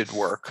needed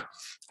work.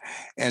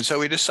 And so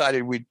we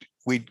decided we'd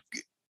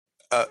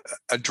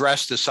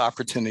address this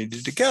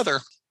opportunity together.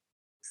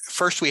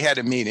 First, we had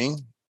a meeting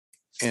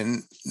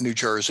in New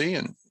Jersey,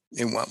 and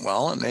it went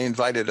well, and they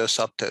invited us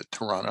up to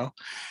Toronto.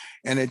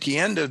 And at the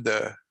end of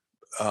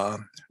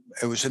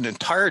it was an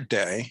entire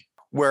day.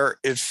 where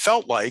it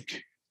felt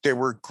like they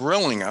were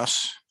grilling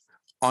us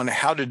on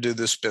how to do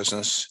this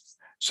business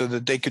so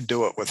that they could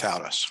do it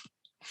without us.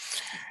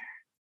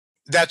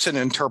 That's an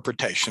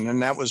interpretation.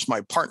 And that was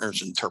my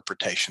partner's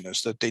interpretation,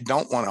 is that they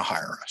don't want to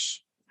hire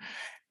us.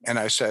 And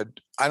I said,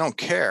 I don't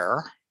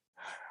care.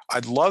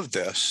 I'd love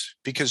this,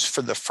 because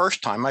for the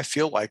first time, I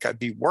feel like I'd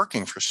be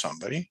working for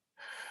somebody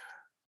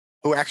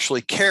who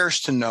actually cares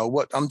to know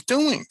what I'm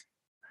doing.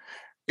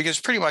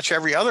 Because pretty much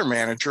every other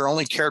manager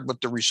only cared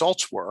what the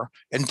results were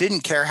and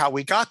didn't care how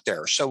we got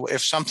there. So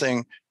if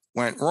something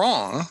went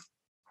wrong,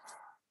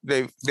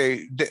 they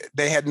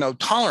had no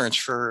tolerance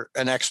for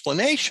an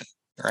explanation,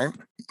 right?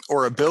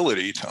 Or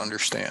ability to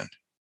understand.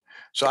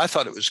 So I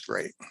thought it was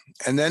great.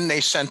 And then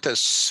they sent us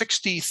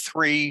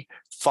 63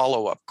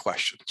 follow-up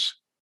questions.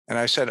 And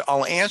I said,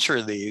 I'll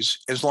answer these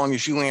as long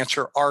as you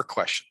answer our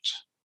questions.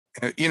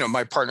 And,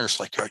 my partner's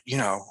like,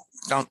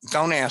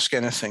 don't ask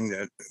anything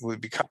that would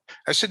become.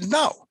 I said,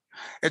 no.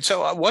 And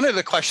so one of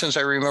the questions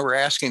I remember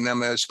asking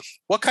them is,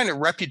 what kind of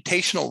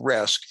reputational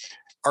risk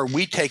are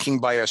we taking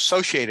by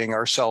associating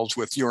ourselves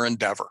with your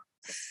endeavor?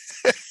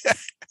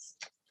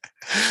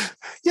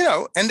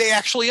 And they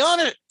actually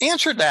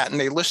answered that. And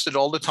they listed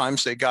all the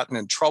times they'd gotten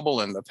in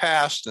trouble in the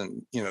past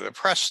and, the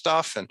press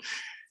stuff. And,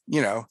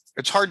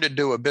 it's hard to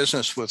do a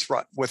business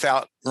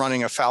without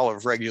running afoul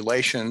of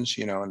regulations,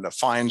 and the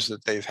fines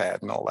that they've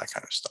had and all that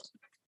kind of stuff.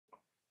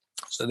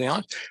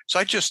 So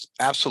I just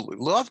absolutely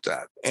loved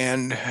that.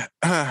 And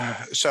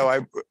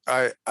so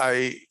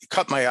I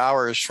cut my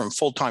hours from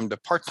full-time to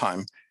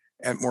part-time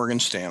at Morgan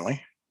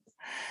Stanley,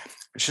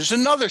 which is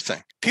another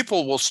thing.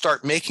 People will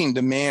start making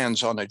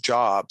demands on a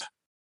job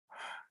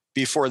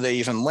before they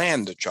even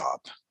land the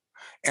job.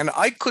 And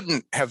I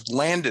couldn't have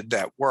landed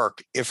that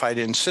work if I'd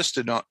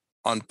insisted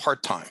on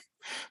part-time.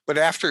 But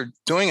after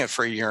doing it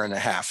for a year and a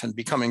half and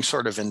becoming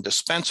sort of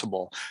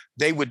indispensable,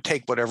 they would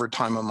take whatever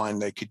time of mine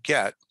they could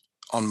get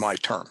on my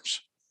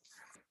terms.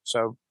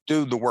 So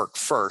do the work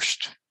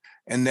first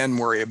and then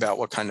worry about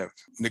what kind of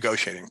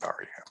negotiating power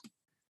you have.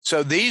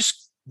 So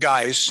these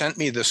guys sent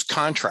me this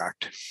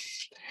contract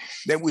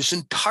that was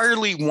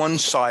entirely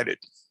one-sided.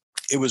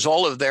 It was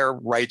all of their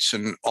rights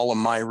and all of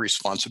my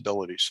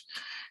responsibilities,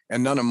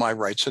 and none of my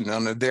rights and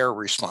none of their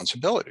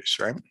responsibilities,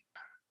 right?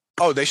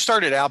 Oh, they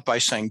started out by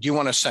saying, do you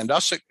want to send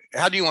us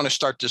how do you want to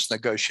start this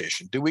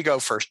negotiation? Do we go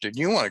first? Did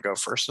you want to go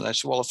first? And I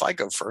said, well, if I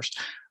go first,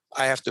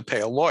 I have to pay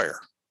a lawyer.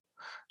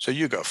 So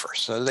you go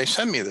first. So they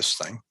send me this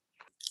thing.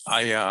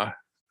 I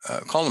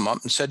called them up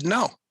and said,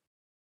 no.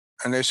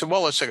 And they said,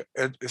 well, it's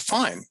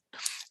fine.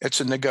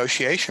 It's a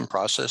negotiation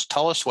process.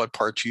 Tell us what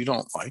parts you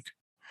don't like,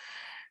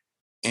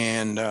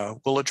 and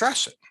we'll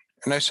address it.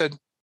 And I said,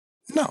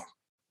 no,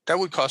 that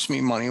would cost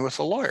me money with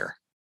a lawyer.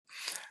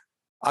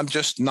 I'm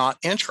just not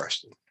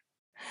interested.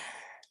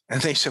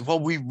 And they said, well,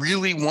 we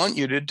really want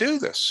you to do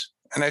this.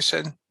 And I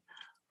said,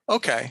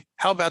 okay,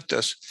 how about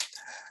this?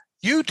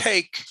 You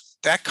take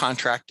that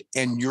contract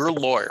and your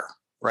lawyer,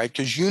 right?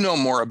 Because you know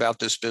more about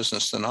this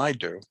business than I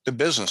do, the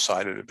business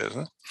side of the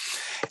business.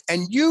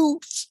 And you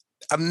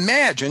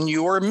imagine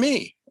you are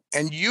me,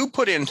 and you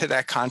put into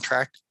that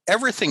contract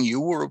everything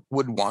you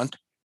would want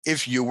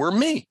if you were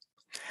me.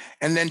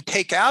 And then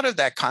take out of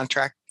that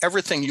contract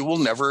everything you will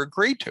never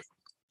agree to.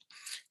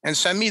 And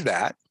send me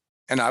that,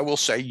 and I will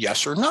say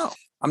yes or no.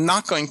 I'm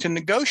not going to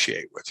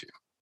negotiate with you.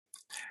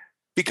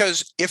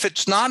 Because if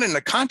it's not in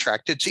the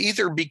contract, it's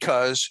either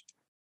because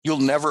you'll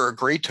never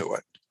agree to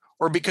it,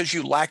 or because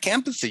you lack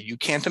empathy. You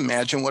can't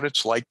imagine what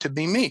it's like to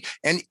be me.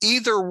 And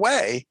either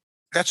way,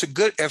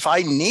 if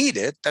I need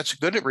it, that's a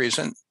good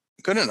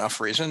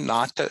enough reason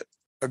not to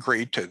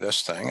agree to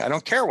this thing. I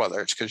don't care whether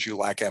it's because you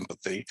lack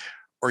empathy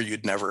or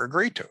you'd never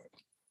agree to it.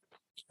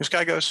 This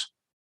guy goes,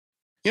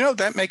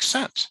 that makes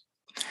sense.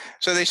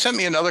 So they sent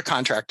me another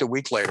contract a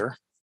week later.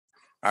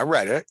 I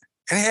read it,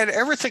 and it had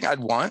everything I'd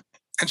want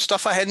and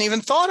stuff I hadn't even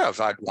thought of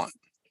I'd want.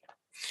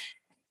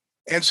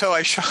 And so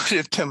I showed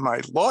it to my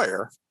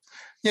lawyer,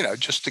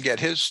 just to get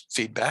his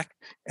feedback.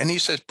 And he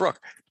says, Brooke,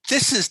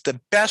 this is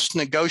the best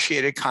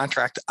negotiated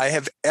contract I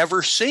have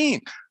ever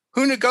seen.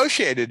 Who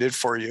negotiated it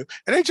for you?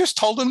 And I just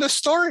told him this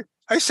story.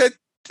 I said,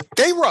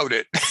 they wrote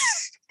it.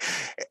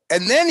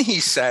 And then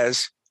he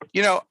says,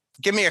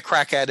 give me a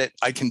crack at it.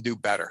 I can do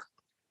better.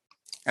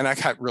 And I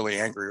got really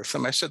angry with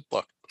him. I said,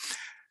 look,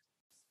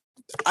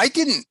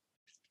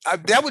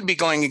 that would be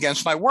going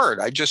against my word.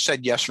 I just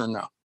said yes or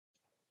no.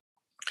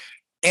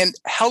 And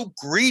how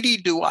greedy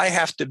do I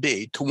have to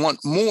be to want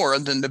more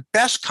than the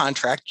best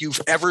contract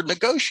you've ever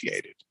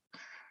negotiated?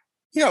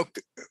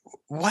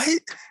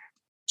 What?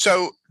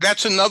 So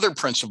that's another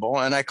principle,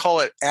 and I call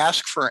it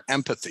ask for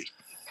empathy.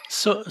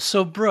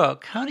 So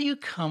Brooke, how do you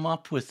come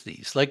up with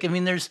these?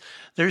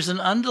 There's an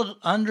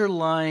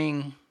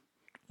underlying.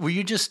 Were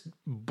you just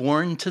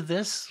born to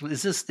this?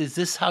 Is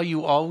this how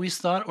you always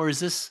thought, or is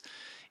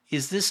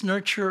this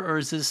nurture, or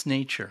is this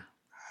nature?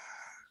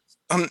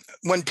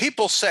 When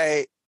people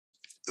say,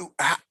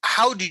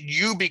 how did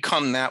you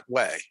become that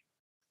way?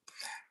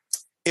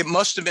 it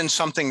must have been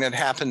something that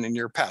happened in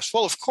your past.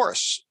 Well, of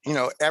course,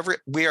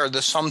 we are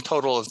the sum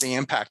total of the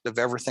impact of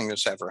everything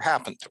that's ever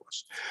happened to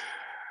us.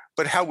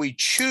 But how we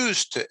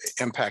choose to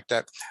impact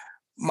that,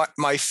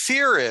 my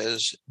fear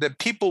is that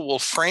people will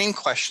frame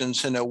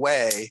questions in a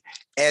way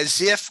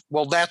as if,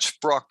 well, that's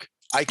Brooke.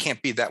 I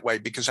can't be that way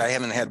because I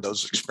haven't had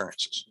those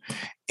experiences.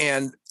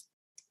 And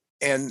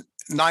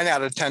 9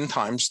 out of 10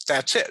 times,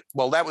 that's it.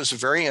 Well, that was a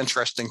very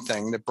interesting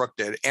thing that Brooke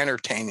did,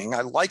 entertaining.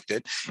 I liked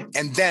it.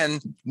 And then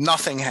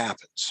nothing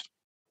happens.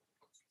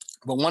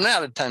 Well, 1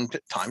 out of 10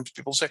 times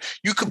people say,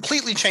 you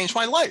completely changed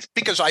my life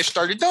because I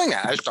started doing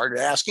that. I started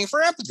asking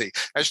for empathy.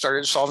 I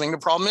started solving the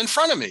problem in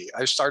front of me.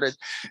 I started,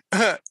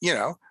 I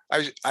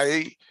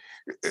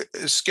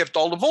skipped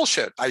all the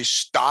bullshit. I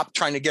stopped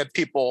trying to get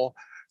people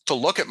to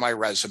look at my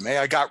resume.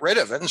 I got rid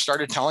of it and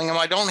started telling them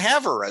I don't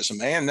have a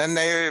resume. And then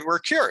they were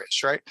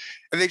curious, right?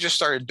 And they just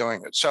started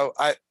doing it. So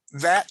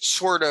that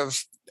sort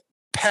of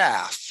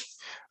path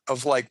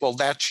of like, well,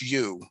 that's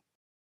you,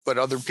 but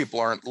other people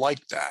aren't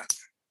like that,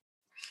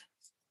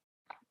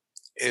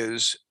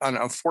 is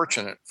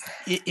unfortunate.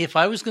 If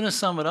I was going to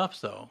sum it up,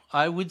 though,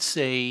 I would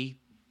say,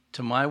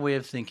 to my way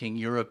of thinking,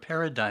 you're a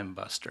paradigm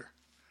buster.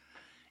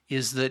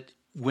 Is that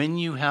when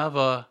you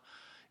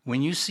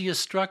see a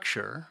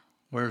structure,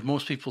 where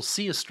most people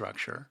see a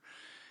structure,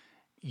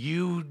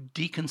 you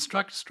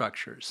deconstruct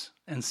structures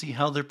and see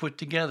how they're put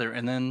together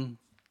and then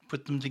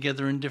put them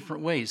together in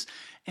different ways.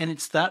 And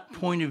it's that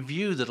point of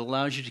view that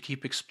allows you to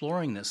keep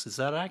exploring this. Is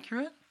that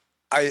accurate?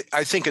 I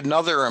think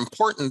another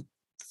important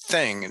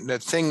thing, the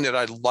thing that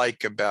I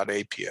like about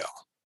APL,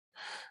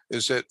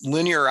 is that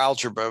linear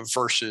algebra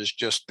versus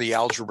just the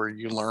algebra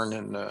you learn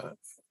in the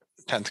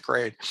 10th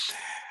grade,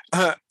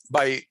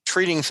 by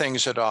treating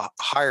things at a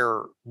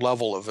higher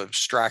level of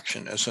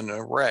abstraction as an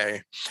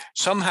array,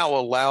 somehow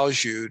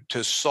allows you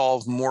to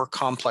solve more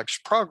complex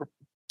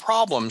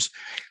problems,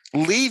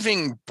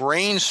 leaving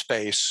brain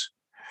space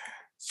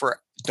for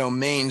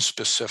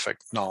domain-specific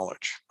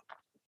knowledge,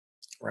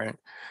 right?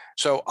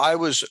 So I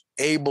was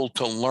able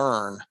to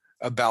learn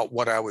about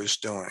what I was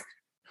doing,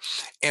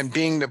 and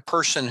being the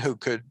person who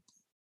could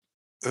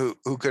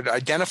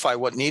identify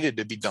what needed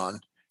to be done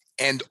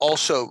and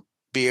also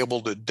be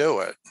able to do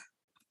it,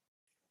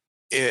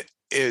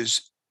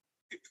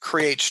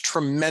 creates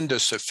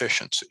tremendous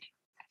efficiency,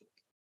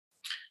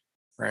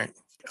 right?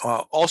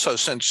 Also,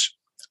 since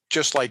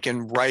just like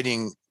in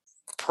writing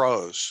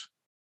prose,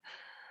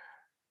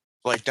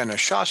 like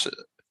Dennis Shasta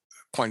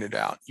pointed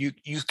out, you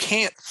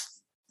can't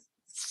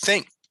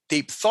think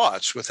deep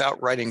thoughts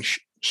without writing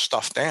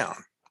stuff down.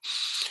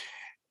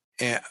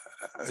 And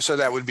so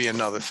that would be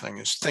another thing,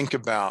 is think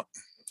about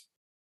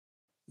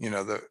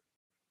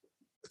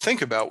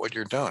what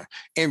you're doing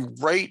and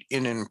write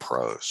in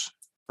prose,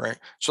 right?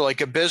 So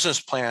like a business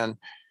plan,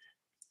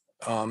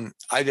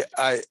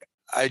 I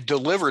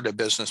delivered a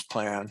business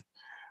plan,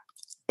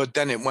 but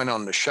then it went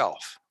on the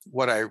shelf.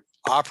 What I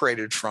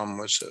operated from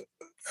was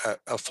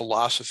a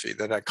philosophy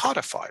that I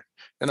codified,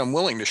 and I'm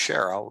willing to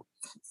share. I'll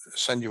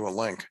send you a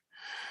link.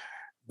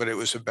 But it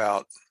was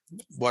about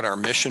what our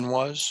mission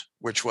was,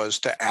 which was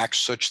to act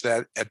such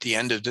that at the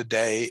end of the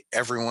day,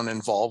 everyone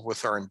involved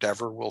with our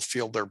endeavor will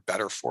feel they're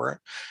better for it.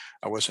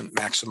 I wasn't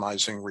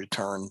maximizing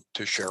return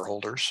to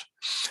shareholders.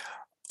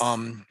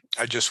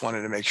 I just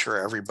wanted to make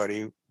sure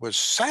everybody was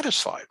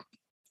satisfied.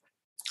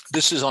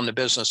 This is on the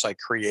business I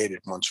created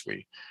once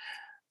we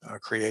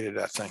created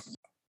that thing.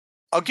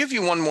 I'll give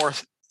you one more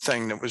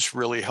thing that was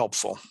really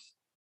helpful,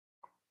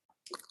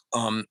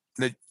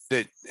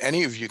 that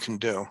any of you can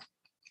do.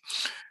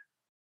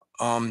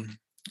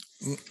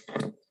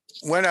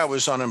 When I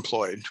was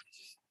unemployed,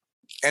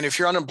 and if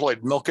you're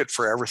unemployed, milk it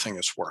for everything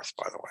it's worth,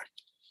 by the way.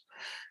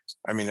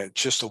 I mean,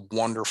 it's just a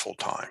wonderful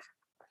time.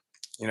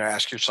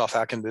 Ask yourself,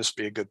 how can this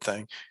be a good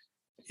thing?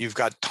 You've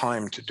got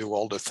time to do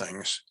all the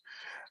things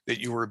that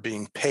you were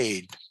being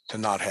paid to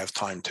not have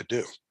time to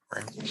do,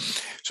 right?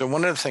 So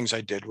one of the things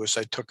I did was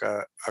I took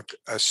a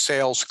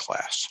sales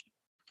class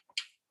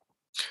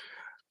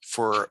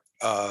for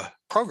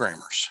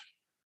programmers.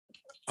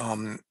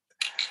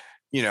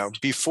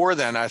 Before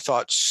then, I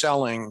thought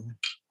selling,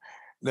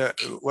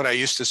 what I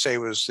used to say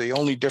was the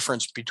only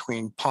difference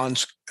between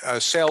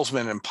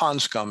salesman and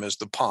pond scum is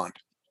the pond.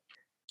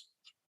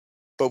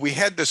 But we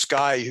had this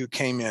guy who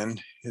came in.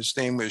 His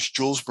name was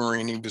Jules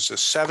Marine. He was a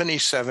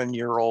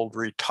 77-year-old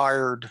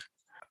retired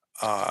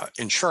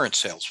insurance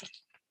salesman.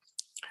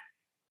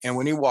 And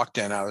when he walked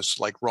in, I was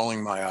like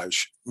rolling my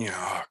eyes,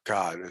 oh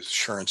God, an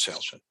insurance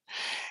salesman.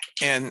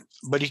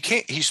 But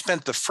he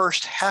spent the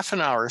first half an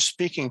hour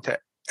speaking to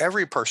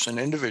every person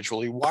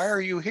individually. Why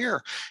are you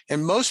here?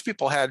 And most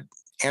people had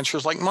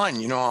answers like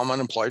mine. I'm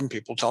unemployed and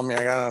people tell me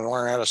I got to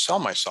learn how to sell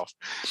myself.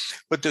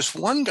 But this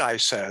one guy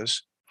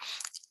says,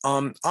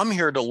 I'm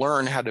here to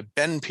learn how to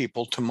bend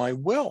people to my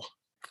will.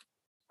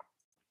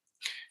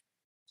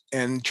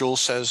 And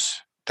Jules says,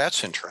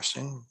 that's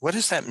interesting. What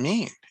does that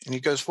mean? And he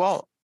goes,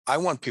 well, I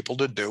want people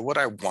to do what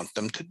I want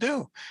them to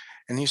do.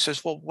 And he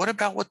says, well, what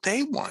about what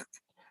they want?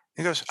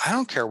 He goes, I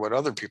don't care what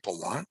other people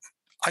want.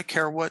 I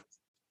care what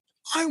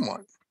I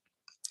want.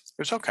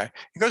 goes, okay.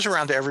 He goes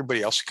around to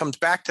everybody else. He comes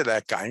back to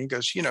that guy and he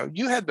goes,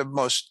 you had the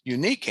most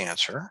unique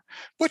answer.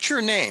 What's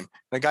your name?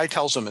 The guy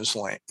tells him his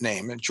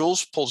name, and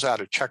Jules pulls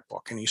out a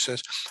checkbook and he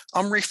says,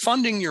 I'm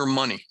refunding your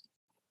money.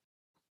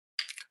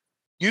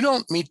 You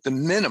don't meet the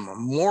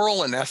minimum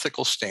moral and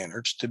ethical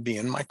standards to be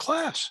in my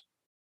class.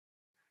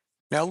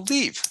 Now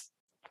leave.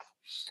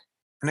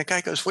 And the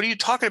guy goes, what are you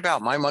talking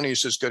about? My money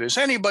is as good as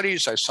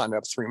anybody's. I signed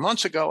up 3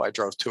 months ago. I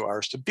drove 2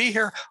 hours to be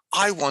here.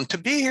 I want to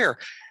be here.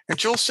 And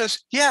Jules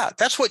says, yeah,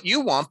 that's what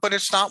you want, but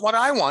it's not what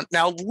I want.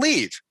 Now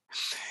leave.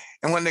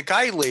 And when the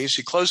guy leaves,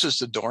 he closes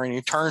the door and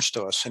he turns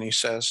to us and he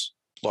says,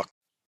 look,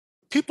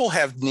 people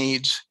have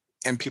needs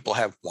and people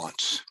have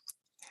wants.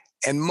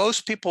 And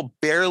most people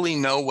barely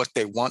know what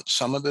they want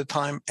some of the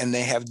time, and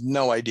they have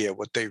no idea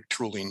what they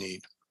truly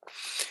need.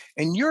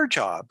 And your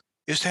job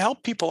is to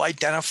help people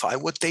identify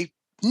what they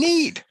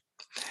need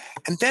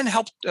and then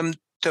help them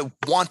to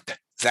want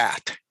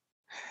that.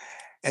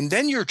 And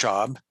then your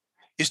job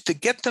is to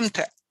get them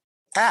to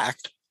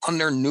act on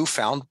their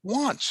newfound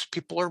wants.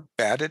 People are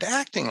bad at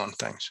acting on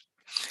things.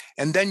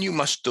 And then you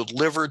must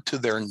deliver to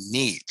their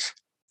needs.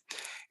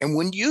 And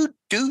when you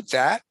do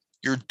that,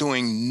 you're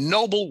doing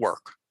noble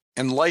work.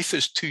 And life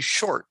is too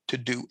short to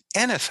do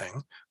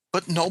anything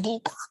but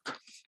noble work.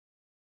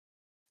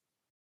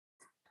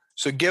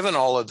 So given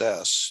all of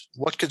this,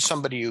 what could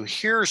somebody who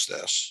hears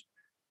this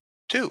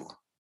do?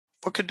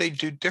 What could they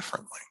do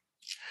differently?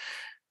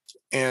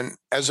 And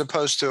as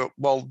opposed to,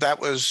 well, that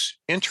was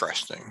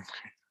interesting,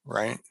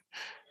 right?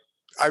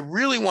 I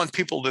really want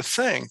people to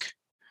think,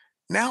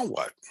 now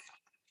what?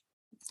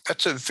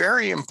 That's a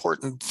very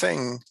important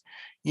thing,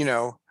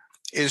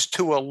 is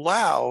to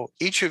allow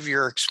each of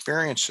your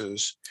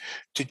experiences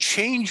to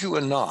change you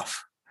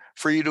enough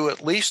for you to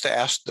at least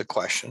ask the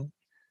question,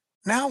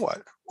 now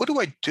what? What do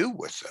I do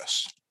with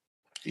this?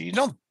 You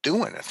don't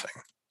do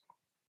anything.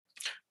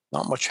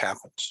 Not much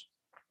happens.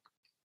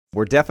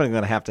 We're definitely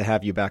going to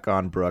have you back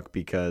on, Brooke,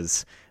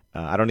 because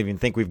I don't even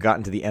think we've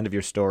gotten to the end of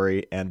your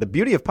story. And the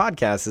beauty of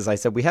podcasts, as I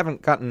said, we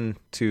haven't gotten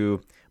to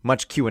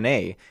much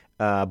Q&A.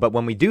 But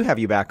when we do have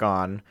you back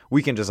on,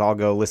 we can just all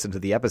go listen to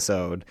the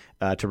episode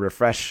to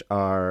refresh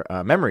our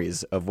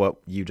memories of what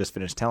you just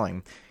finished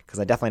telling. Because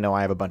I definitely know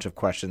I have a bunch of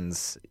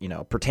questions,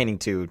 pertaining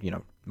to,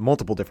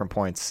 multiple different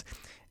points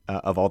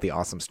of all the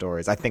awesome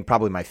stories. I think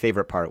probably my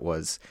favorite part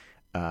was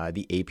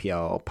the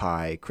APL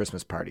Pi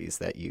Christmas parties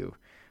that you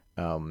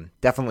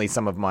definitely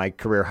some of my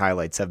career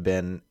highlights have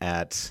been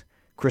at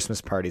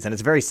Christmas parties. And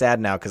it's very sad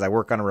now because I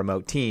work on a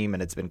remote team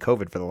and it's been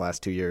COVID for the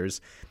last 2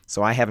 years.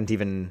 So I haven't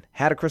even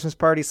had a Christmas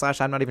party /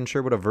 I'm not even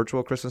sure what a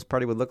virtual Christmas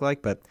party would look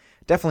like, but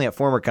definitely at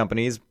former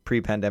companies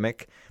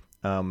pre-pandemic.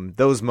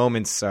 Those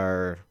moments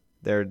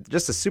they're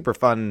just a super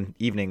fun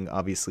evening,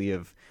 obviously,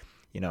 of,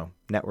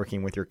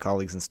 networking with your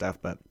colleagues and stuff.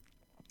 But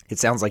it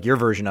sounds like your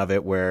version of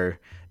it where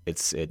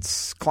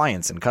it's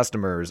clients and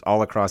customers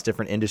all across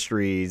different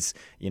industries,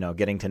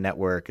 getting to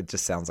network. It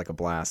just sounds like a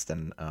blast.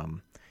 And,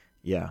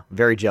 yeah,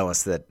 very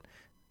jealous that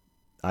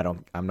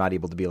I'm not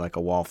able to be like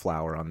a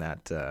wallflower on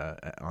that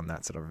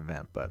sort of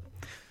event, but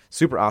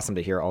super awesome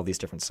to hear all these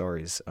different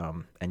stories.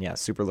 And yeah,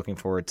 super looking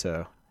forward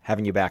to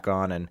having you back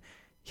on and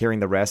hearing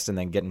the rest and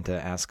then getting to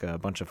ask a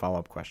bunch of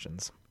follow-up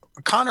questions.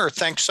 Connor,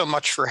 thanks so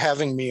much for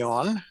having me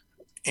on.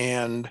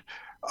 And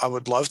I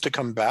would love to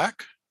come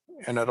back.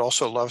 And I'd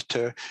also love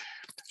to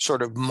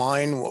sort of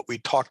mine what we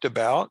talked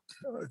about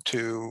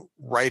to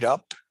write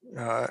up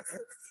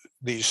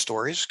these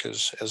stories,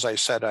 because as I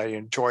said, I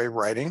enjoy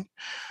writing.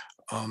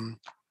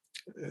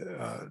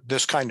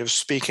 This kind of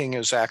speaking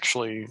is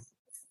actually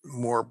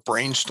more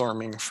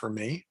brainstorming for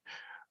me.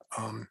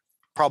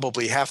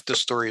 Probably half the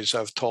stories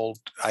I've told,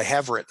 I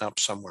have written up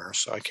somewhere,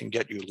 so I can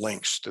get you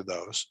links to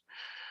those.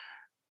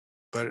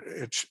 But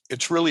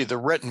it's really the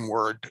written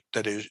word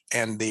that is,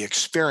 and the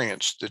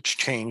experience that's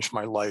changed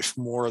my life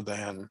more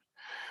than,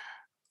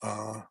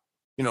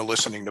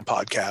 listening to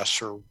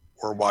podcasts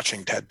or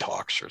watching TED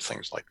Talks or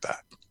things like that.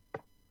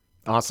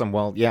 Awesome.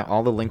 Well, yeah,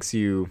 all the links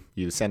you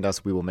send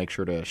us, we will make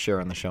sure to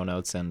share on the show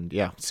notes. And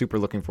yeah, super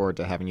looking forward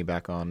to having you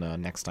back on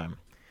next time.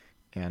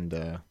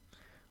 And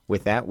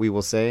with that, we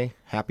will say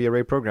happy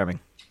array programming.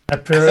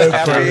 Happy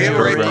array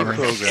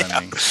programming.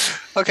 Yeah.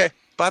 Okay.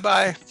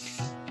 Bye-bye.